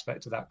every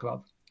aspect of that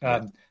club.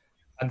 And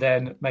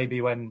then maybe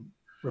when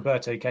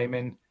Roberto came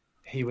in,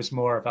 he was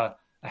more of a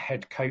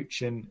head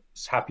coach and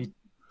was happy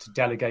to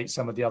delegate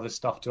some of the other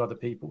stuff to other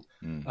people,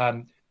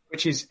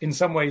 which is in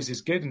some ways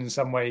is good, and in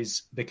some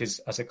ways, because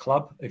as a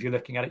club, if you're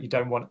looking at it, you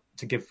don't want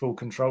to give full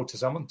control to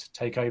someone to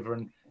take over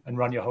and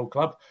run your whole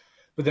club.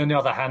 But on the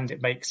other hand,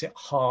 it makes it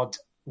hard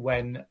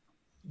when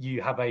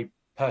you have a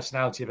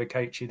personality of a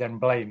coach who then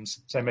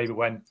blames. So maybe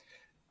when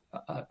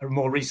a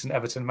more recent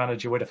Everton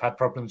manager would have had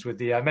problems with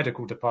the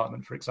medical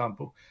department, for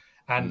example,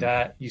 and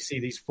you see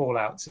these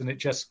fallouts, and it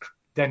just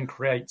then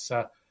creates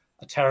a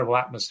terrible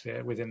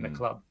atmosphere within the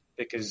club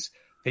because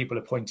people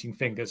are pointing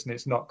fingers and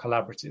it's not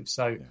collaborative.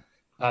 So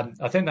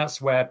I think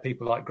that's where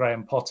people like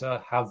Graham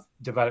Potter have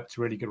developed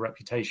really good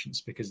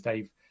reputations, because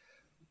they've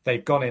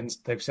gone in,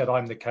 they've said,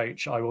 I'm the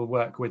coach, I will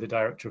work with the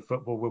director of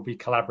football, we'll be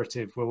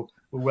collaborative, we'll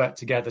work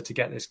together to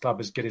get this club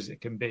as good as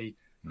it can be.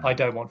 I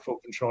don't want full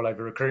control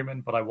over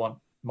recruitment, but I want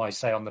my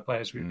say on the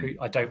players we recruit.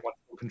 I don't want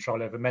full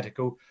control over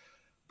medical,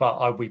 but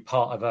I'll be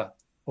part of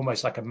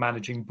almost like a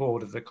managing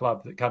board of the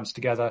club that comes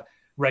together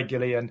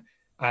regularly.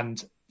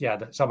 And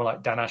someone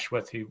like Dan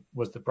Ashworth, who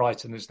was the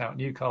Brighton, is now at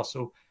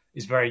Newcastle,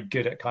 is very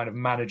good at kind of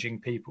managing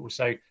people.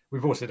 So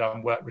we've also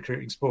done work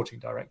recruiting sporting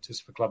directors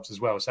for clubs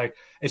as well. So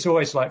it's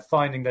always like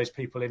finding those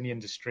people in the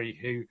industry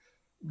who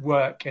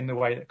work in the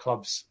way that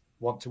clubs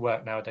want to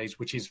work nowadays,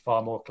 which is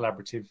far more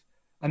collaborative.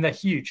 And they're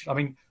huge. I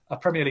mean, a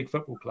Premier League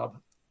football club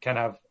can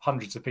have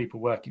hundreds of people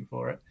working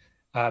for it,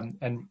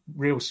 and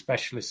real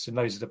specialists in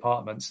loads of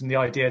departments. And the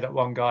idea that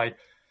one guy,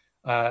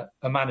 a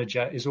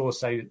manager, is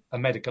also a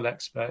medical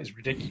expert is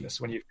ridiculous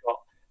when you've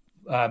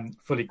got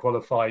fully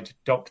qualified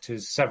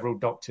doctors, several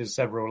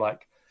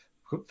like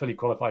fully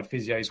qualified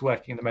physios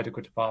working in the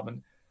medical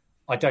department.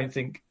 I don't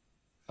think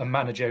a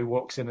manager who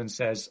walks in and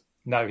says,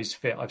 no, he's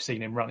fit, I've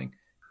seen him running,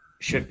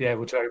 should be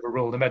able to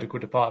overrule the medical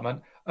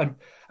department and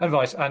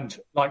vice. And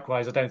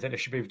likewise, I don't think they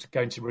should be able to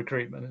go into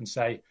recruitment and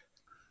say,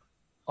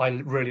 I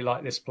really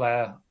like this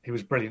player, he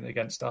was brilliant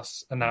against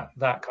us. And that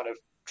kind of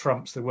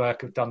trumps the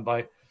work done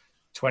by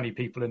 20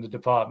 people in the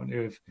department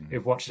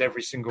who've watched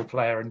every single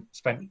player and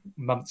spent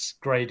months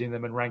grading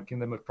them and ranking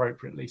them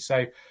appropriately.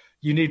 So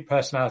you need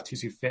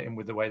personalities who fit in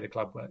with the way the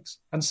club works.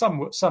 And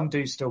some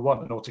do still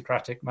want an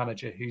autocratic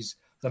manager who's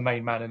the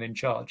main man and in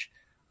charge.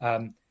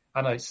 And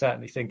I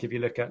certainly think if you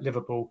look at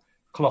Liverpool,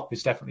 Klopp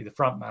is definitely the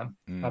front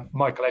man.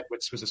 Michael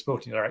Edwards was a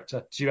sporting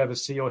director. Did you ever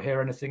see or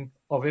hear anything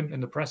of him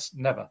in the press?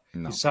 Never.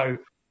 No. He's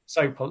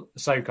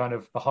so kind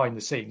of behind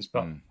the scenes,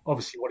 but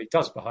obviously what he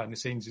does behind the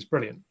scenes is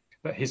brilliant.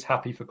 But he's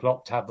happy for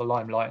Klopp to have the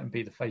limelight and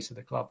be the face of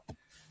the club.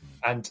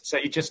 And so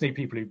you just need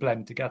people who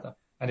blend together.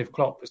 And if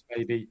Klopp was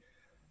maybe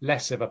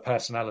less of a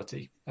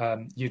personality,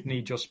 you'd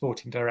need your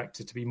sporting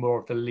director to be more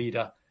of the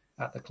leader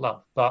at the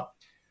club. But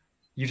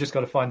you just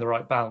got to find the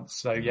right balance.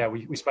 So, yeah,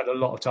 we spent a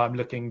lot of time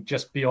looking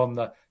just beyond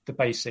the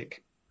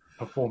basic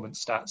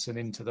performance stats and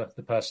into the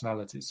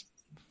personalities.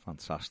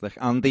 Fantastic.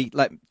 Andy,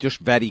 just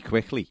very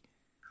quickly,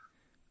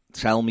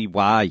 tell me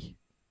why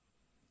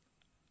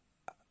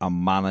a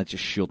manager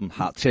shouldn't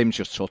have... Tim's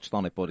just touched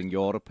on it, but in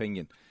your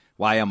opinion,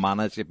 why a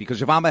manager...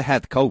 Because if I'm a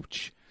head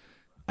coach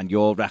and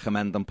you're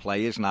recommending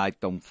players and I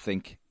don't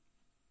think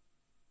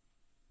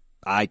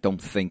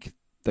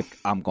that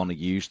I'm going to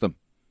use them,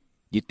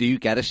 you do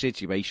get a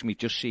situation. We've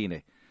just seen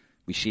it.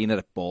 We've seen it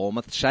at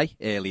Bournemouth, say,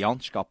 early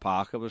on. Scott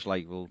Parker was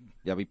like, well,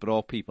 yeah, we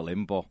brought people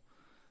in, but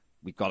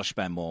we've got to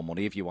spend more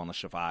money if you want to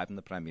survive in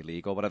the Premier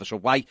League or whatever. So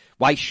why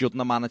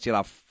shouldn't a manager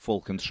have full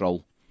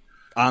control?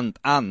 And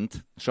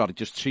sorry,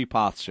 just two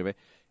parts to it.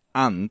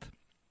 And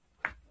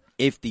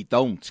if they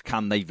don't,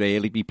 can they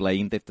really be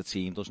blamed if the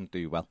team doesn't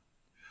do well?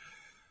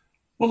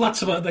 Well,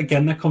 that's about,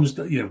 again, that comes,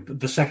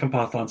 the second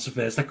part of the answer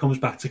first, that comes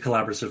back to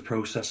collaborative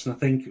process. And I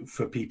think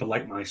for people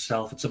like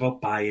myself, it's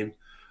about buy-in.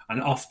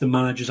 And often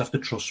managers have to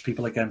trust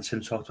people. Again, Tim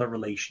talked about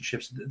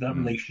relationships. That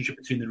relationship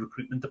between the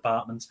recruitment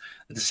department,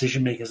 the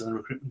decision makers in the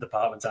recruitment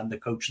department, and the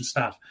coaching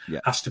staff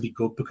has to be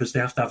good, because they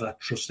have to have that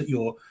trust that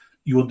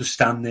you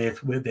understand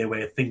their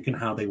way of thinking,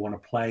 how they want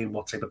to play, and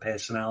what type of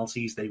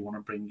personalities they want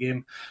to bring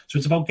in. So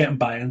it's about getting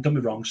buy-in. Don't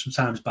be wrong,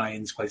 sometimes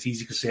buy-in is quite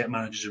easy because certain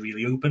managers are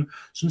really open.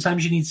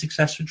 Sometimes you need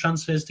successful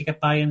transfers to get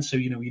buy-in. So,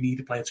 you need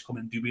a player to come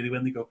in and do really well,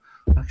 and they go,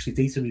 actually,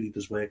 data really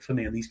does work for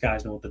me, and these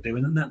guys know what they're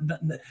doing.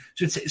 And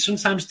so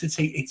sometimes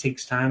it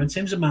takes time. In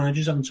terms of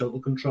managers having total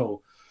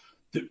control,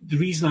 the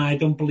reason I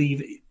don't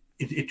believe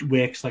it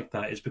works like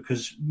that is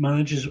because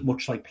managers,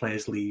 much like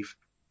players, leave.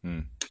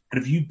 And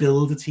if you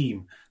build a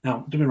team,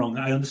 now don't be wrong,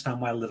 I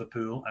understand why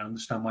Liverpool, I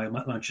understand why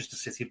Manchester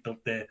City have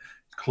built their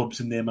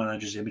clubs and their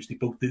managers' image. They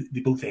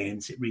both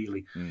earned it,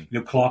 really.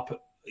 Klopp,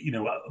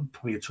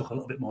 probably took a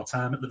little bit more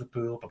time at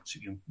Liverpool,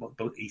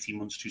 about 18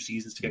 months, 2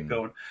 seasons to get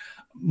going.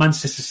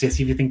 Manchester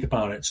City, if you think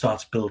about it,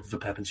 started building for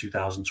Pep in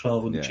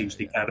 2012 when they changed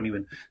the academy,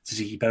 when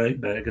Tzitziki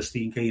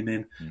Bergerstein came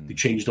in. They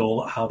changed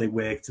all how they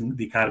worked in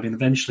the academy, and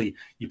eventually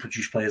you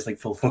produce players like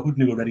Phil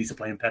Foden who are ready to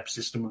play in Pep's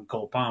system, and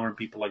Cole Palmer and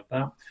people like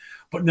that.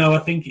 But no, I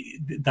think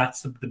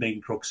that's the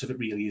main crux of it,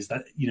 really, is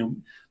that,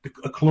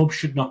 a club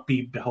should not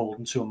be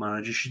beholden to a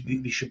manager.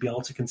 They should be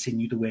able to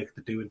continue the work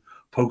they're doing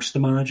post the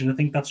manager. And I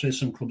think that's where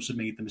some clubs have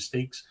made the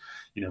mistakes.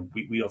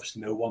 We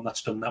obviously know one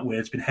that's done that, where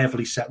it's been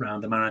heavily set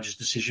around the manager's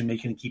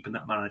decision-making and keeping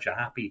that manager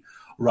happy,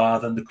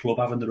 rather than the club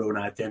having their own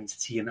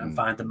identity and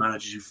finding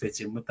managers who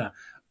fit in with that.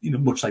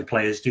 Much like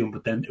players do,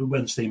 but then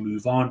once they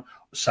move on,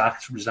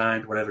 sacked,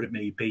 resigned, whatever it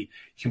may be,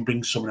 you can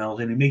bring someone else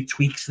in. It may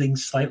tweak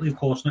things slightly. Of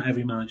course, not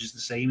every manager is the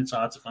same. It's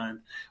hard to find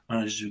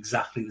managers who are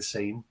exactly the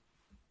same.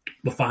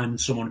 But finding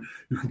someone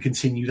who can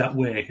continue that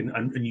work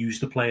and use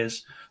the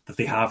players that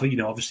they have.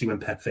 Obviously, when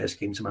Pep first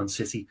came to Man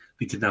City,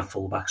 they didn't have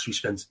fullbacks. We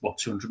spent,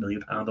 £200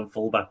 million on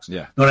fullbacks.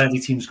 Yeah. Not every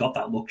team's got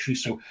that luxury.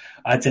 So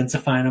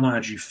identifying a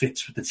manager who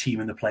fits with the team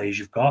and the players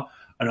you've got.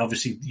 And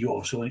obviously,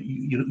 you're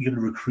going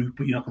to recruit,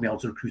 but you're not going to be able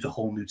to recruit a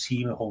whole new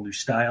team, a whole new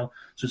style.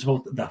 So it's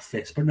about that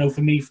fit. But no,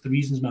 for me, the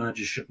reasons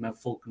managers shouldn't have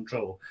full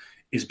control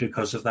is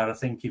because of that. I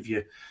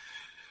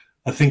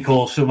think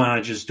also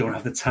managers don't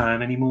have the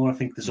time anymore. I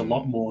think there's a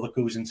lot more that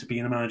goes into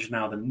being a manager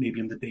now than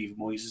maybe under David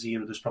Moyes'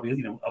 era. There's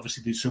probably,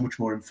 obviously there's so much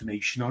more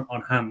information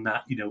on hand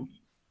that,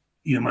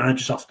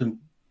 managers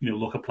often,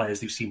 look at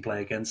players they've seen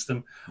play against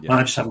them. Yeah.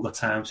 Managers haven't got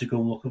time to go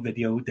and look at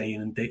video day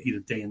in and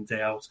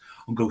day out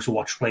and go to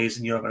watch players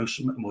in Europe. I know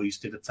something Moyes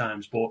did at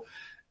times, but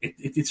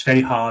it's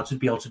very hard to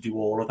be able to do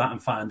all of that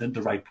and find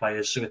the right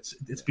players. So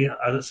it's been,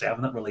 as I say,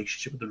 having that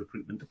relationship with the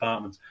recruitment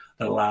department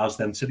that allows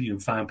them to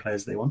find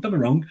players they want. Don't be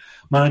wrong,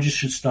 managers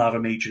should still have a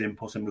major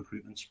input in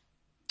recruitment.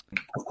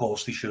 Of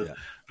course they should,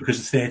 because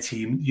it's their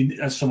team.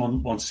 As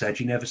someone once said,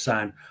 you never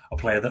sign a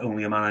player that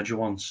only a manager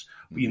wants,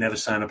 but you never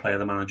sign a player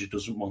the manager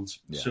doesn't want.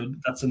 Yeah. So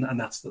that's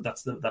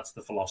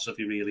the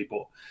philosophy, really.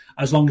 But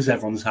as long as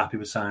everyone's happy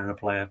with signing a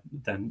player,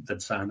 then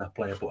sign that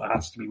player. But it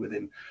has to be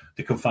within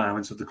the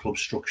confinements of the club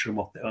structure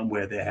and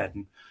where they're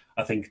heading.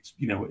 I think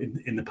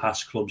in the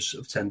past, clubs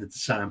have tended to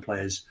sign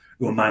players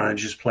who are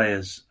managers'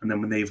 players, and then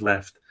when they've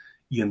left,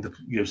 you end up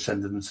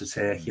sending them to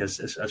Turkey,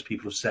 as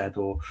people have said,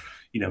 or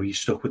you're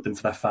stuck with them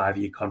for that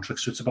 5-year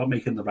contract. So it's about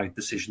making the right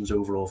decisions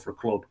overall for a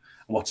club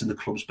and what's in the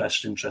club's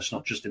best interest,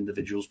 not just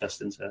individuals'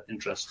 best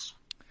interests.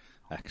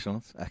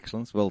 Excellent.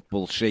 Well,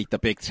 we'll see the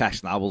big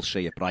test now. We'll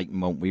see at Brighton,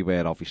 won't we?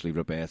 Where obviously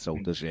Roberto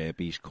De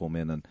Zerbi's come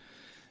in,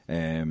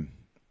 and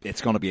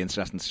it's going to be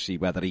interesting to see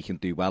whether he can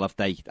do well. If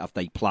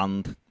they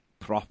planned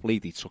properly,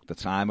 they took the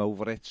time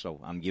over it. So,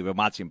 and you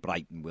imagine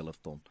Brighton will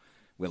have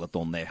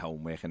done their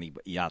homework, and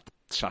he had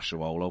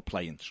Sassuolo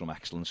playing some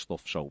excellent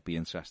stuff, so it'll be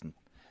interesting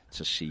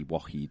to see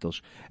what he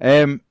does.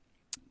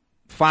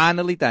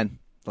 Finally then,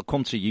 I'll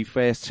come to you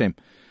first, Tim.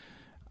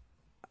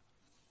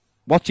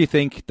 What do you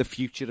think the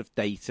future of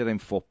data in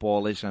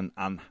football is, and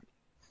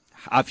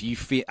have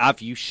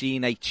you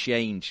seen a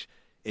change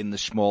in the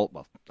small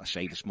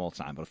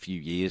time, but a few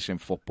years in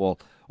football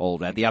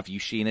already? Have you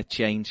seen a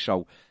change?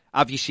 So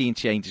have you seen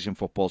changes in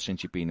football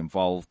since you've been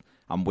involved?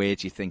 And where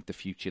do you think the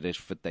future is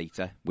for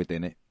data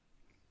within it?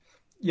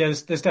 Yeah,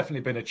 there's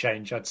definitely been a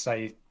change. I'd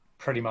say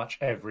pretty much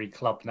every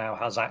club now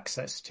has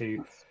access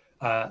to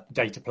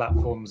data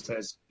platforms.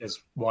 There's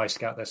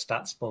Yscout, there's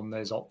StatsBomb,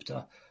 there's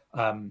Opta.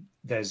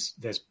 There's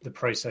the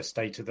process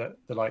data that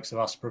the likes of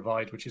us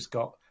provide, which has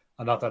got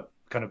another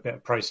kind of bit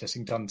of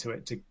processing done to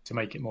it to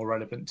make it more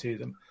relevant to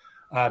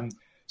them.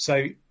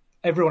 So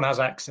everyone has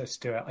access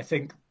to it. I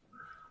think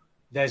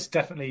there's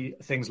definitely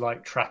things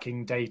like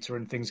tracking data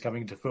and things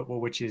coming into football,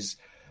 which is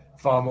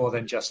far more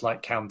than just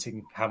like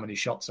counting how many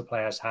shots a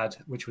player's had,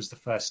 which was the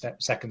first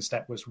step. Second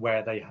step was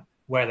where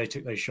they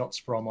took those shots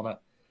from on a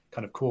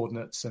kind of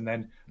coordinates, and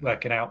then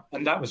working out.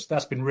 And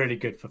that's been really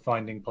good for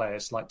finding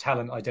players. Like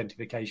talent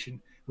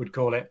identification, would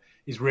call it,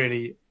 is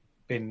really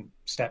been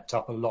stepped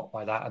up a lot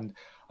by that. And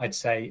I'd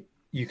say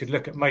you could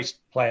look at most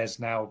players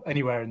now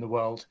anywhere in the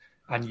world,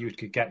 and you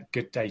could get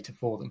good data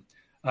for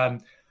them.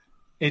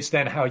 It's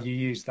then how you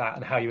use that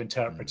and how you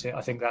interpret it.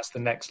 I think that's the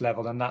next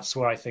level, and that's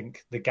where I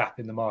think the gap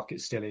in the market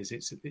still is.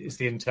 It's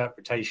the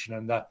interpretation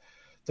and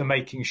the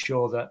making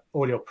sure that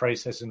all your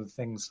processing and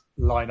things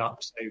line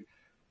up, so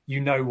you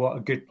know what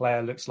a good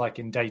player looks like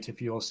in data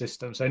for your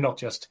system. So not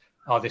just,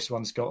 this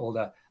one's got all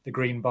the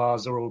green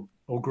bars are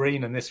all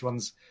green, and this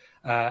one's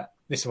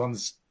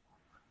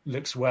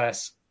looks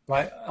worse.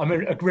 Like, I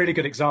mean, a really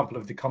good example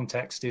of the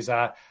context is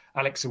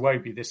Alex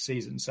Iwobi this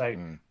season. So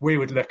we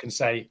would look and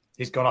say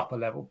he's gone up a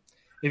level.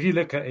 If you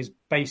look at his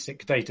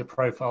basic data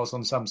profiles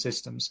on some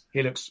systems,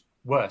 he looks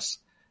worse.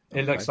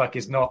 It looks like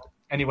he's not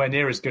anywhere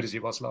near as good as he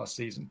was last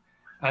season.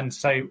 And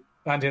so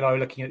Andy and I were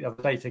looking at the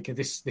other day thinking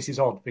this is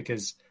odd,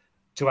 because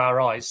to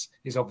our eyes,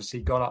 he's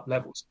obviously gone up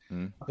levels.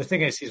 The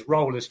thing is, his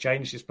role has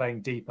changed. He's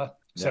playing deeper.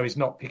 So he's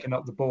not picking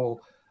up the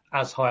ball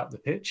as high up the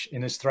pitch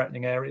in his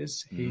threatening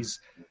areas.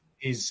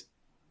 He's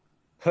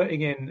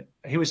putting in,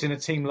 he was in a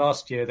team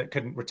last year that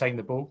couldn't retain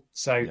the ball.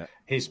 So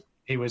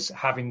he was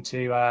having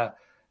to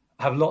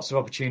have lots of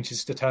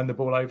opportunities to turn the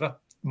ball over,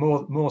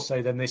 more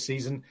so than this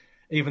season,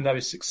 even though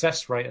his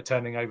success rate of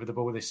turning over the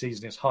ball this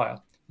season is higher.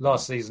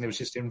 Last season, he was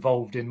just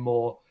involved in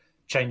more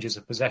changes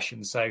of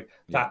possession. So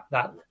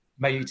that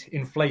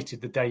inflated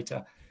the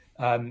data.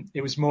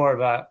 It was more of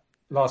a,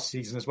 last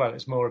season as well, it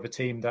was more of a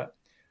team that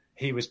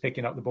he was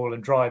picking up the ball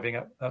and driving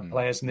at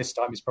players, and this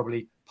time he's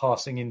probably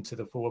passing into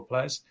the forward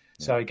players.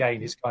 So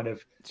again, his kind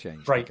of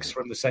breaks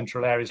from the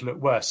central areas look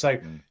worse. So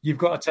you've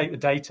got to take the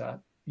data,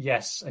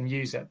 yes, and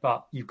use it,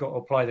 but you've got to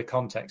apply the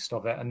context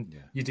of it, and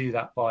you do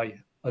that by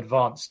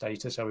advanced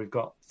data. So we've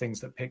got things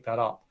that pick that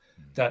up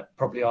that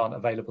probably aren't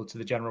available to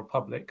the general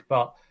public,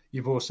 but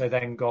you've also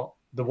then got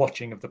the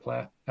watching of the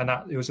player, and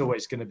that it was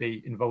always going to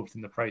be involved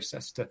in the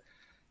process to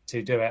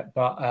do it.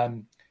 But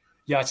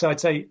so I'd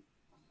say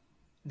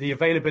the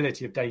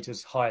availability of data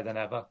is higher than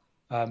ever,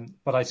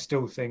 but I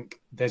still think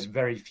there's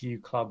very few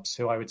clubs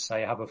who I would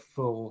say have a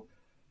full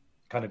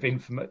kind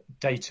of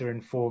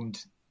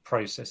data-informed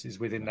processes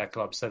within their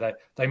club. So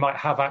they might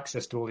have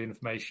access to all the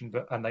information,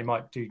 and they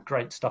might do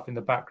great stuff in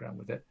the background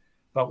with it.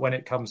 But when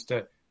it comes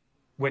to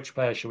which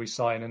player should we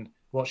sign and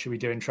what should we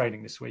do in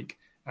training this week,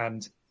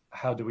 and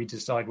how do we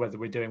decide whether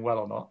we're doing well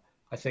or not,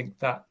 I think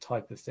that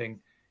type of thing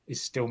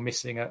is still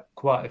missing at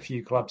quite a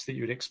few clubs that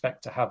you would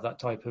expect to have that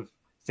type of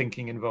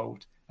thinking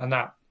involved. And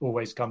that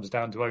always comes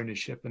down to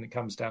ownership, and it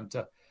comes down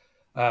to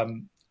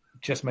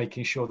just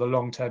making sure the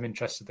long-term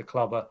interests of the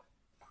club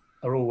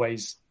are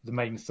always the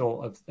main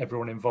thought of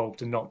everyone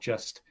involved, and not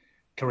just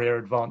career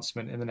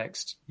advancement in the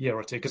next year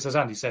or two. Because as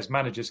Andy says,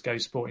 managers go,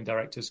 sporting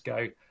directors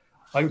go,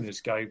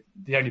 owners go.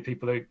 The only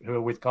people who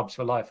are with clubs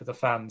for life are the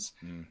fans.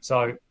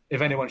 So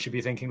if anyone should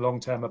be thinking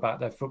long-term about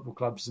their football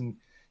clubs and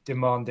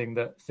demanding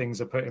that things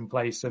are put in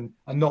place, and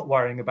not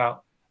worrying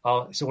about,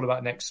 it's all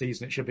about next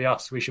season, it should be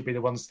us. We should be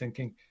the ones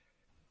thinking,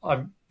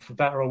 for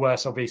better or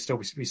worse, I'll still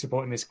be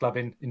supporting this club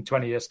in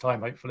 20 years'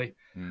 time, hopefully.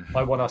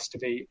 I want us to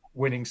be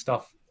winning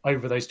stuff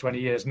over those 20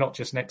 years, not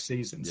just next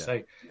season.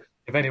 So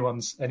if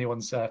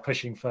anyone's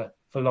pushing for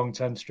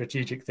long-term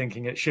strategic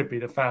thinking, it should be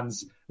the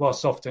fans.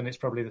 Whilst often it's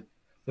probably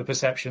the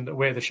perception that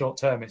we're the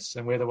short-termists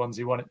and we're the ones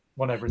who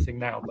want everything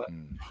now. But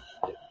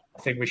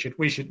I think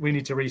we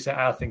need to reset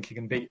our thinking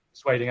and be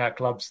persuading our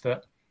clubs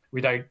that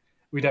we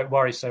don't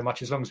worry so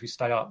much as long as we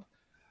stay up.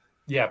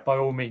 Yeah, by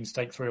all means,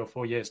 take 3 or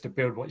 4 years to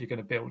build what you're going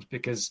to build,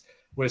 because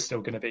we're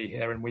still going to be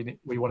here, and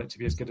we want it to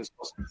be as good as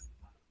possible.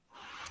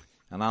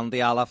 And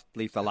Andy, I'll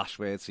leave the last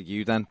word to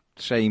you then.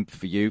 Same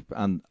for you,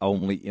 and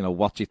only,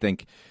 what do you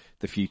think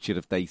the future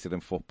of data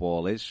in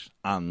football is,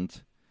 and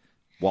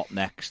what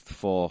next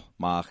for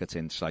Market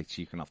Insights?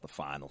 You can have the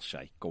final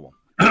say. Go on.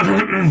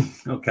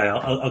 Okay,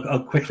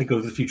 I'll quickly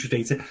go to the future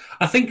data.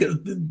 I think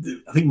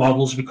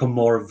models become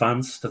more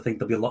advanced. I think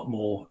there'll be a lot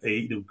more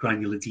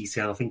granular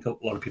detail. I think a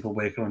lot of people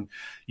working on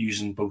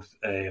using both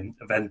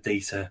event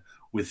data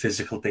with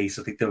physical data.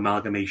 I think the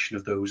amalgamation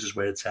of those is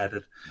where it's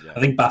headed. I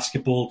think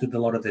basketball did a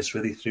lot of this,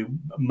 where they threw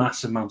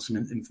massive amounts of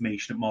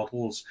information at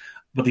models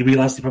but they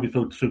realise they probably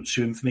throw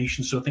too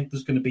information. So I think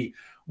there's going to be,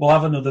 we'll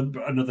have another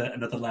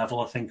level,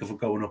 I think, of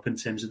going up in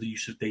terms of the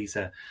use of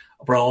data.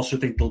 But I also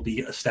think there'll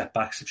be a step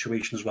back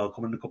situation as well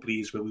coming in a couple of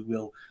years where we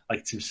will,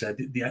 like Tim said,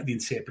 the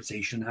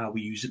interpretation, how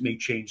we use it may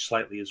change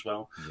slightly as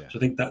well. Yeah. So I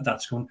think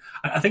that's going.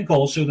 I think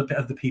also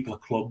the people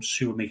at clubs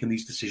who are making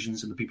these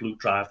decisions and the people who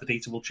drive the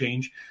data will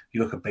change. If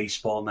you look at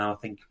baseball now, I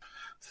think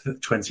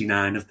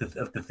 29 of the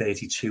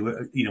 32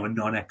 are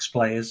non-ex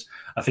players.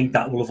 I think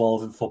that will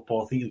evolve in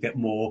football. I think you'll get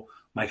more.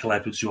 Michael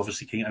Edwards, who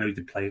obviously came, I know he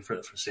did play for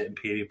a certain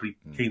period, but he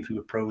came through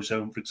with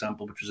Prozone, for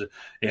example, which was an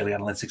early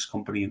analytics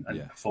company and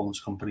performance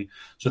company.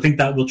 So I think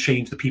that will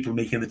change. The people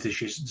making the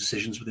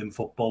decisions within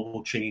football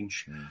will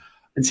change.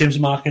 In terms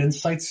of market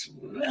insights,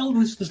 well,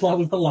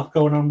 we've got a lot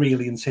going on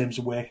really in terms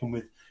of working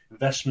with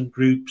investment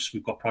groups.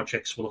 We've got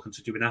projects we're looking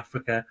to do in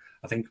Africa.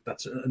 I think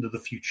that's another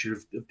future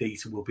of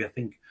data will be, I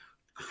think,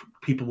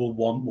 people will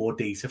want more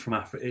data from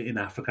in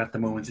Africa at the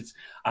moment.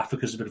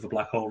 Africa's a bit of a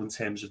black hole in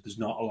terms of there's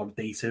not a lot of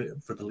data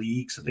for the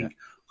leagues. I think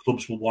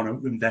clubs will want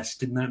to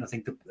invest in that, and I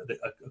think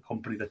a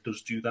company that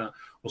does do that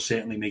will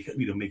certainly make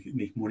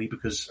money,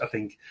 because I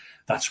think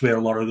that's where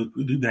a lot of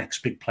the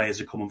next big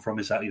players are coming from.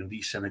 Is that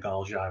these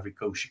Senegals, your Ivory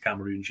Coast, your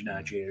Cameroons, your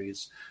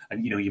Nigerias,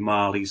 and your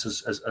Malis,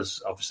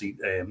 as obviously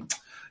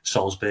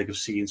Salzburg have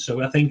seen.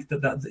 So I think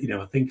that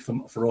I think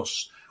for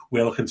us,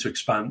 we're looking to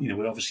expand.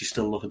 We're obviously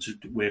still looking to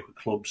work with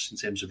clubs in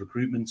terms of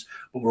recruitment,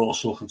 but we're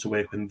also looking to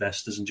work with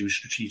investors and do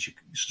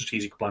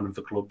strategic planning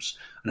for clubs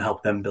and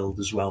help them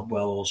build as well.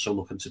 We're also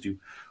looking to do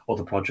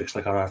other projects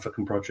like our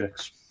African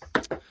projects.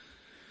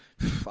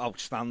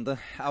 Outstanding.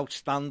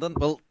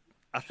 Well,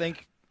 I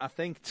think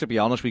to be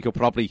honest, we could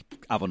probably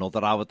have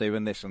another hour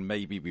doing this, and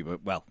maybe we come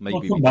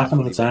back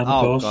another time.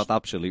 Oh God,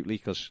 absolutely,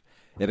 because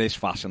it is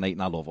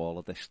fascinating. I love all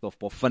of this stuff.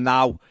 But for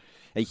now,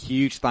 a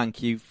huge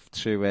thank you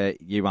to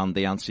you,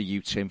 Andy, and to you,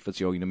 Tim, for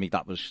joining me.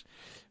 That was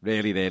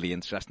really, really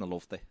interesting. I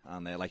loved it.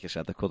 And like I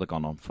said, I could have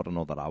gone on for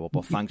another hour.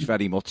 But thanks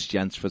very much,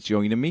 gents, for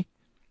joining me.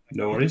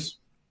 No worries.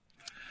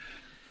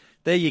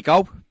 There you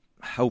go.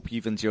 Hope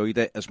you've enjoyed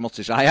it as much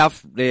as I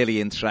have.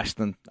 Really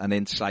interesting, an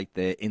insight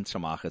there into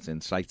market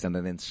insight and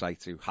an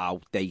insight to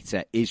how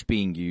data is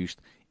being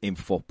used in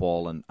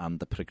football and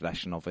the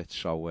progression of it.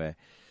 So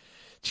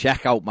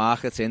check out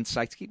Market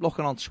Insights. Keep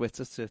looking on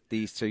Twitter to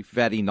these two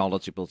very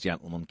knowledgeable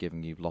gentlemen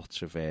giving you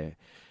lots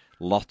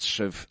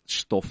of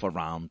stuff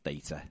around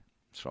data.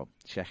 So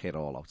check it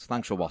all out.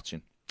 Thanks for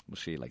watching. We'll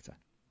see you later.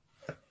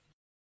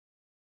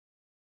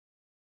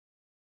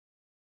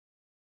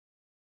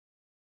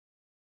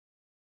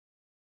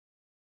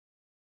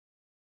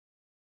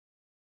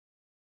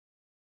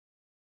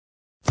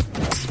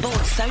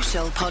 Sports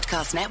Social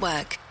Podcast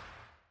Network.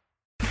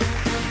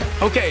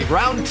 Okay,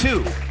 round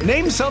two.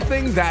 Name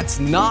something that's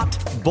not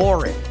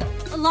boring.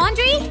 A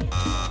laundry?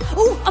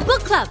 Ooh, a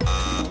book club.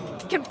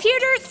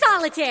 Computer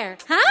solitaire,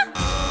 huh?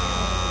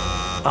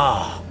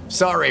 Ah, oh,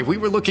 sorry, we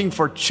were looking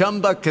for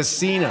Chumba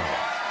Casino.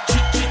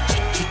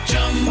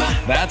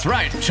 That's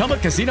right,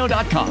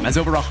 ChumbaCasino.com has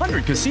over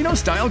 100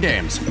 casino-style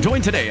games.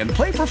 Join today and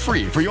play for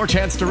free for your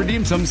chance to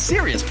redeem some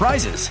serious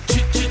prizes.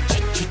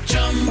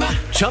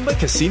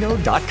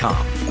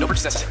 ChumbaCasino.com. No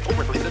purchase necessary. Void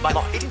where prohibited by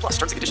law. 18+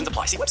 terms and conditions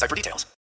apply. See website for details.